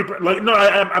 My 30, like no,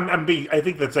 I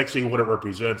think that's actually what it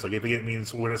represents. Like I think it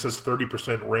means when it says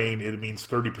 30% rain, it means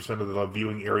 30% of the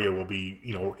viewing area will be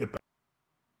hit by.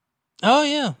 Oh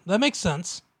yeah, that makes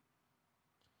sense.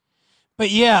 But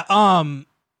yeah,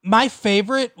 my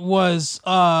favorite was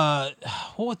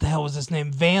what the hell was his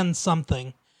name? Van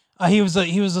something. He was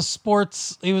a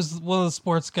sports. He was one of the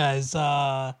sports guys.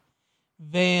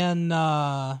 Van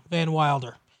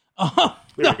Wilder.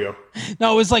 There you go.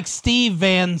 No, it was like Steve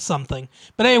Van something.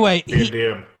 But anyway,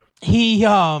 Damn.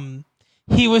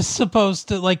 he was supposed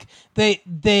to like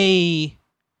the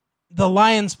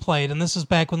Lions played, and this was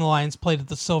back when the Lions played at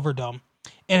the Silverdome,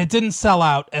 and it didn't sell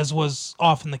out as was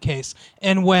often the case.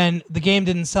 And when the game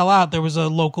didn't sell out, there was a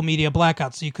local media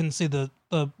blackout, so you couldn't see the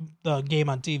game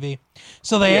on TV.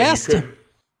 So they asked him.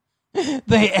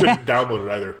 They couldn't download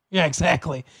it either. Yeah,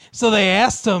 exactly. So they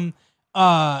asked him,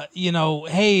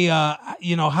 hey,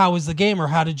 how was the game, or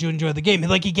how did you enjoy the game?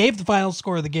 Like he gave the final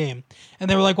score of the game, and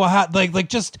they were like, well, how, like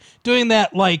just doing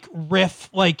that like riff,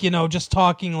 like just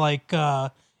talking like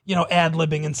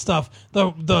ad-libbing and stuff.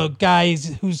 The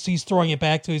guys he's throwing it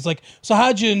back to, he's like, so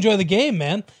how'd you enjoy the game,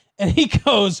 man? And he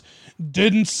goes,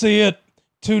 didn't see it.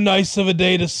 Too nice of a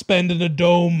day to spend in a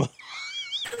dome.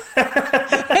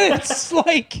 And it's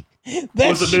like,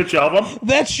 Was it Mitch Album?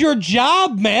 that's your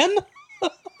job, man.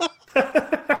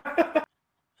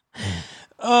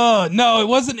 No, it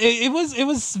wasn't. It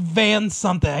was Van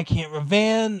something. I can't remember.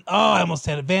 Van. Oh, I almost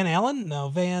had it. Van Allen? No,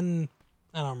 Van.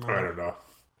 I don't remember. I don't know.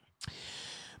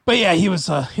 But yeah, he was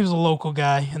a local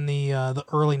guy in the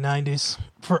early '90s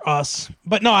for us.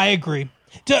 But no, I agree.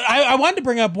 I wanted to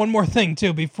bring up one more thing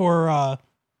too before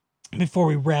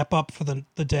we wrap up for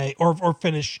the day or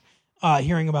finish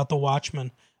hearing about the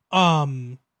Watchmen.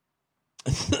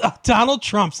 Donald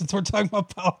Trump, since we're talking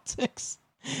about politics,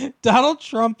 Donald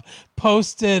Trump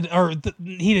posted,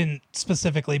 he didn't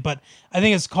specifically, but I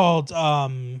think it's called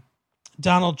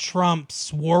Donald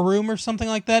Trump's War Room or something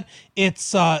like that.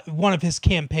 It's one of his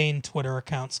campaign Twitter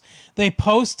accounts. They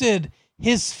posted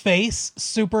his face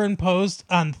superimposed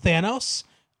on Thanos,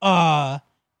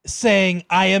 saying,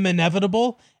 I am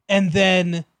inevitable, and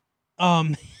then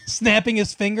snapping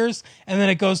his fingers, and then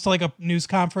it goes to like a news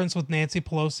conference with Nancy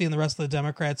Pelosi and the rest of the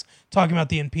Democrats talking about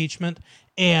the impeachment,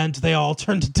 and they all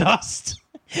turn to dust.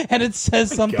 And it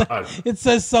says something. God. It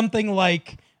says something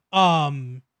like,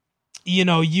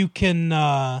 you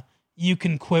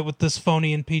can quit with this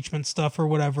phony impeachment stuff or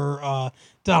whatever.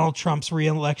 Donald Trump's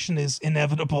re-election is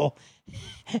inevitable.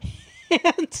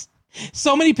 And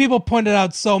so many people pointed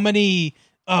out so many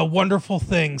wonderful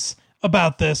things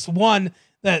about this. One,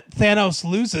 that Thanos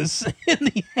loses in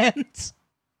the end.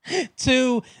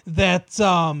 Two, that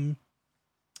and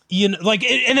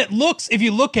it looks, if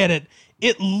you look at it,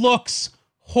 it looks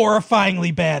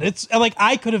horrifyingly bad. It's like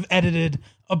I could have edited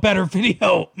a better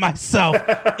video myself.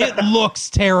 It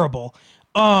looks terrible.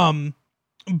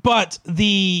 But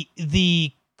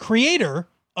the creator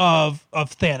of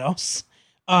Thanos,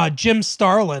 Jim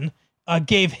Starlin,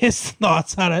 gave his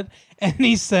thoughts on it, and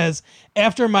he says,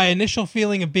 after my initial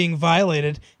feeling of being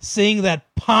violated, seeing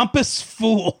that pompous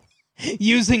fool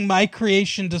using my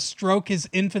creation to stroke his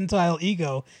infantile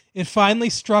ego, it finally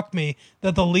struck me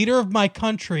that the leader of my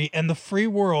country and the free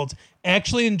world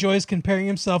actually enjoys comparing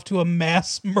himself to a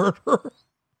mass murderer.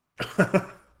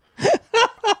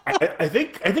 I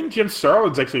think Jim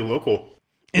Starlin's actually local.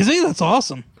 Is he? That's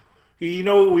awesome. We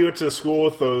went to school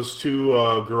with those two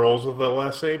girls with the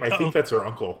last name. I think that's her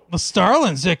uncle. The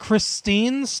Starlins,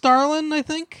 Christine Starlin, I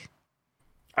think.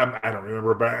 I don't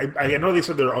remember, but I know they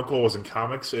said their uncle was in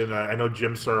comics, and I know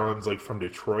Jim Starlin's like from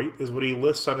Detroit, is what he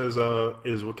lists on his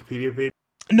Wikipedia page.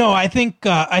 No, I think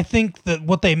that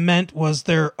what they meant was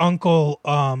their uncle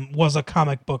was a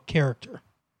comic book character.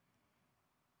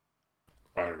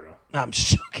 I don't know. I'm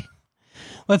just joking.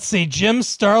 Let's see. Jim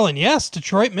Starlin. Yes,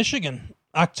 Detroit, Michigan.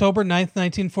 October 9th,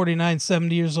 1949,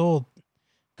 70 years old.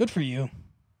 Good for you.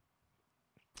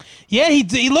 Yeah,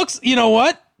 he looks, you know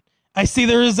what? I see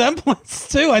the resemblance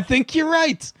too. I think you're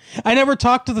right. I never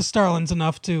talked to the Starlins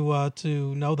enough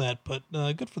to know that, but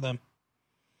good for them.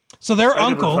 So their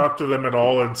uncle never talked to them at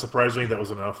all, and surprisingly, that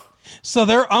was enough. So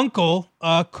their uncle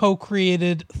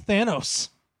co-created Thanos.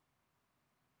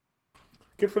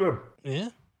 Good for them. Yeah.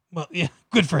 Well, yeah,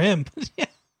 good for him. Yeah.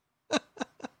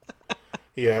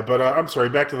 Yeah, but I'm sorry.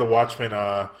 Back to the Watchmen.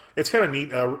 It's kind of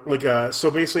neat.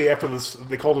 So basically, after this,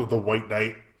 they called it the White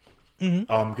Knight.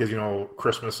 Because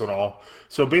Christmas and all.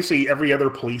 So basically, every other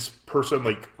police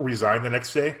person resigned the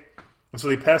next day, and so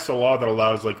they passed a law that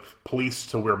allows police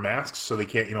to wear masks, so they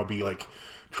can't be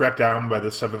tracked down by the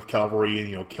 7th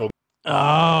Cavalry and killed.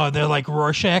 Oh, they're like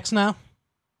Rorschachs now.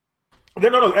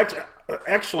 No.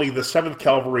 Actually, the 7th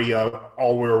Cavalry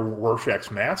all wear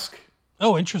Rorschach's mask.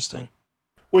 Oh, interesting.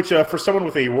 Which, for someone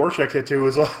with a Rorschach tattoo,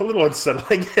 is a little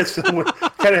unsettling. So we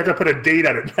kind of have to put a date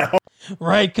on it now.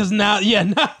 Right, because now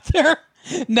they're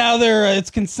it's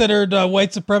considered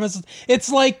white supremacist. It's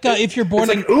like if you're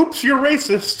born oops, you're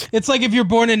racist. It's like if you're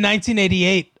born in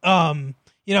 1988.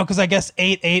 Because I guess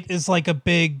 88 is like a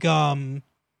big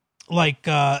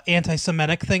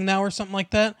anti-Semitic thing now or something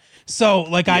like that. So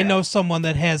I know someone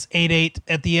that has 88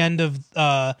 at the end of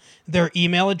their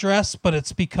email address, but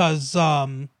it's because they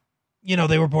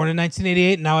were born in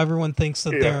 1988. Now everyone thinks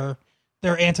that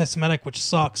they're anti-Semitic, which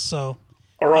sucks. So.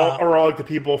 Or all the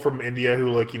people from India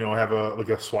who have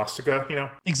a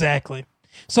swastika, Exactly.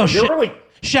 So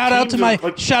shout out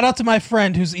to my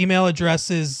friend whose email address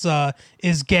is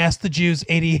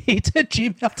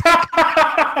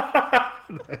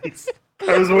gasthejews88@gmail.com. Nice.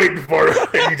 I was waiting for it,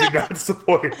 and you did not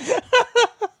disappoint. I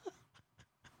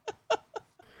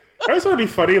always thought it'd be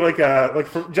funny,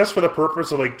 just for the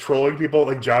purpose of trolling people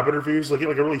at job interviews, a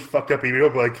really fucked up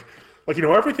email,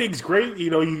 everything's great. You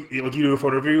do a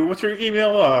phone interview. What's your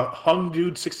email?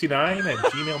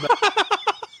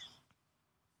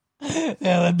 hungdude69@gmail.com. Yeah,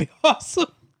 that'd be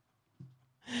awesome.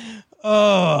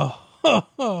 Oh.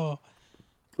 I'll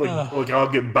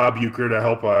get Bob Euchre to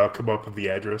help come up with the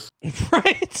address.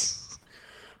 Right.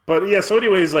 But yeah, so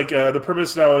anyways, the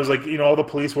purpose now is all the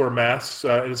police wear masks.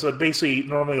 It's basically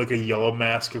normally a yellow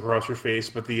mask across your face,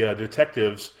 but the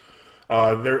detectives.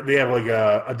 They have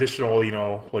additional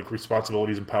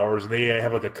responsibilities and powers, and they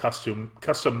have a custom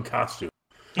costume.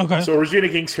 Okay. So Regina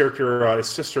King's character is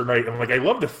Sister Knight, and I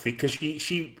love to think because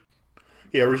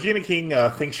Regina King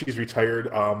thinks she's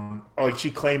retired.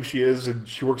 She claims she is, and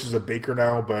she works as a baker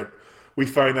now, but we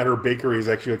find that her bakery is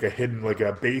actually a hidden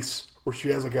a base where she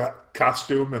has a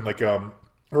costume, and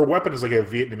her weapon is a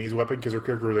Vietnamese weapon because her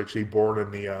character was actually born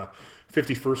in the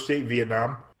 51st state,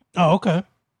 Vietnam. Oh, okay.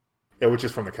 Yeah, which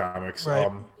is from the comics. Right.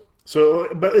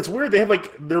 But it's weird. They have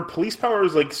their police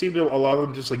powers seem to allow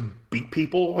them to just beat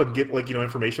people and get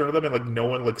information out of them, and no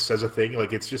one says a thing.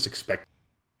 It's just expected.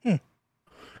 And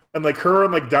her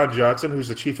and Don Johnson, who's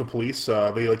the chief of police,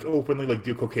 they openly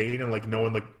do cocaine, and no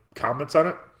one comments on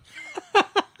it.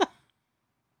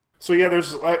 So yeah,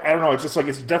 there's I don't know. It's just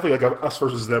it's definitely a us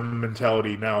versus them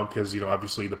mentality now because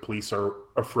obviously the police are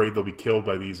afraid they'll be killed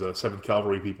by these 7th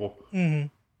Cavalry people. Mm-hmm.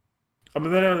 I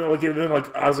mean, then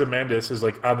Ozymandias is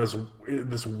on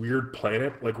this weird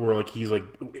planet, where he's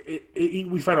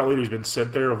we find out later he's been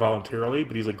sent there voluntarily,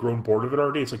 but he's grown bored of it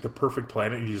already. It's the perfect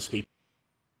planet, and you just hate.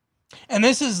 And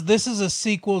this is a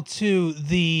sequel to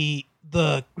the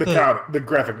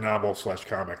graphic novel /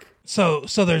 comic. So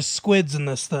there's squids in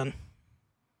this then.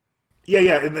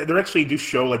 Yeah, and they actually do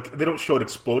show they don't show it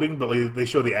exploding, but they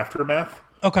show the aftermath.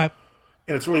 Okay.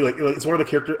 And it's really it's one of the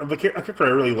character. A character I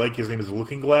really like. His name is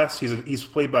Looking Glass. He's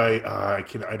played by I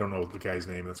don't know the guy's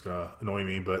name. That's gonna annoy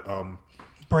me, but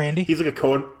Brandy. He's a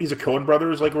Coen. He's a Coen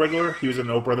Brothers regular. He was in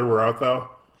No Brother We're Out Thou.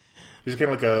 He's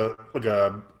kind of like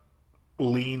a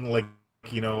lean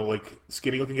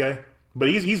skinny looking guy. But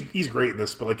he's great in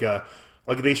this. But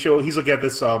they show he's at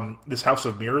this this House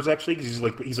of Mirrors actually because he's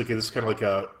this kind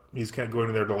of he's kind of going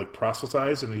in there to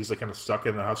proselytize, and he's kind of stuck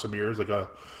in the House of Mirrors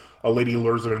a lady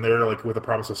lures him in there with a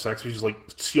promise of sex. He just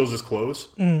steals his clothes.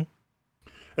 Mm.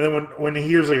 And then when he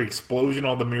hears an explosion,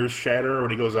 all the mirrors shatter.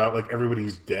 When he goes out,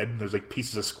 everybody's dead. And there's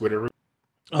pieces of squid everywhere.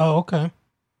 Oh, okay.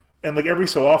 And every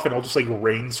so often, it'll just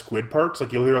rain squid parts.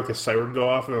 You'll hear a siren go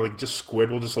off, and just squid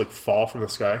will just fall from the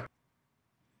sky.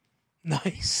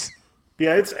 Nice.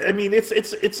 Yeah, it's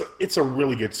a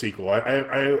really good sequel.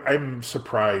 I'm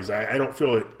surprised. I don't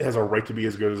feel it has a right to be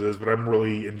as good as it is, but I'm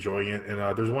really enjoying it. And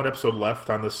there's one episode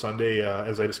left on this Sunday,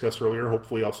 as I discussed earlier.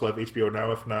 Hopefully, I'll still have HBO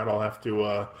now. If not, I'll have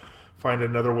to find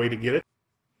another way to get it.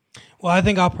 Well, I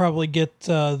think I'll probably get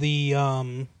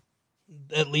the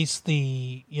at least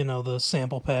the the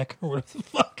sample pack or whatever the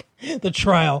fuck, the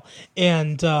trial,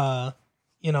 and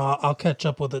I'll catch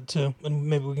up with it too, and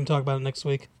maybe we can talk about it next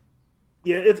week.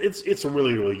 Yeah, it's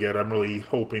really really good. I'm really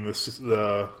hoping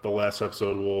the last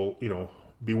episode will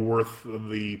be worth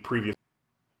the previous.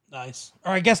 Nice.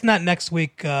 Or I guess not next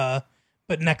week, but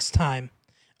next time.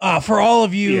 For all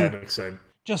of you, Yeah, next time.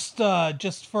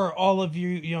 Just for all of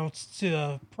you,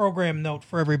 to program note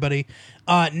for everybody.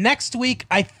 Next week,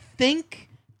 I think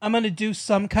I'm gonna do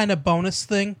some kind of bonus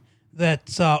thing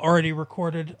that's already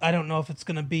recorded. I don't know if it's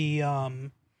gonna be,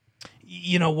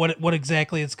 what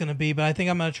exactly it's gonna be, but I think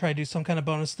I'm gonna try to do some kind of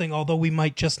bonus thing. Although we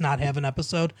might just not have an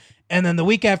episode, and then the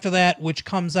week after that, which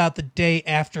comes out the day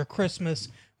after Christmas,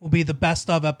 will be the best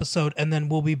of episode, and then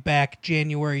we'll be back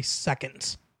January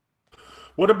 2nd.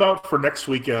 What about for next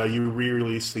week? You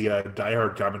re-release the Die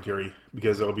Hard commentary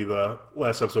because that'll be the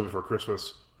last episode before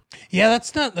Christmas. Yeah,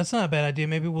 that's not a bad idea.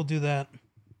 Maybe we'll do that.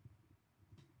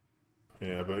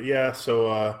 Yeah, but yeah,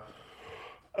 so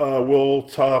we'll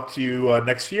talk to you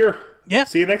next year. Yeah.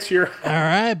 See you next year. All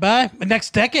right, bye.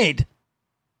 Next decade.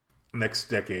 Next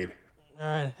decade. All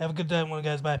right, have a good day,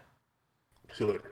 guys. Bye. See you later.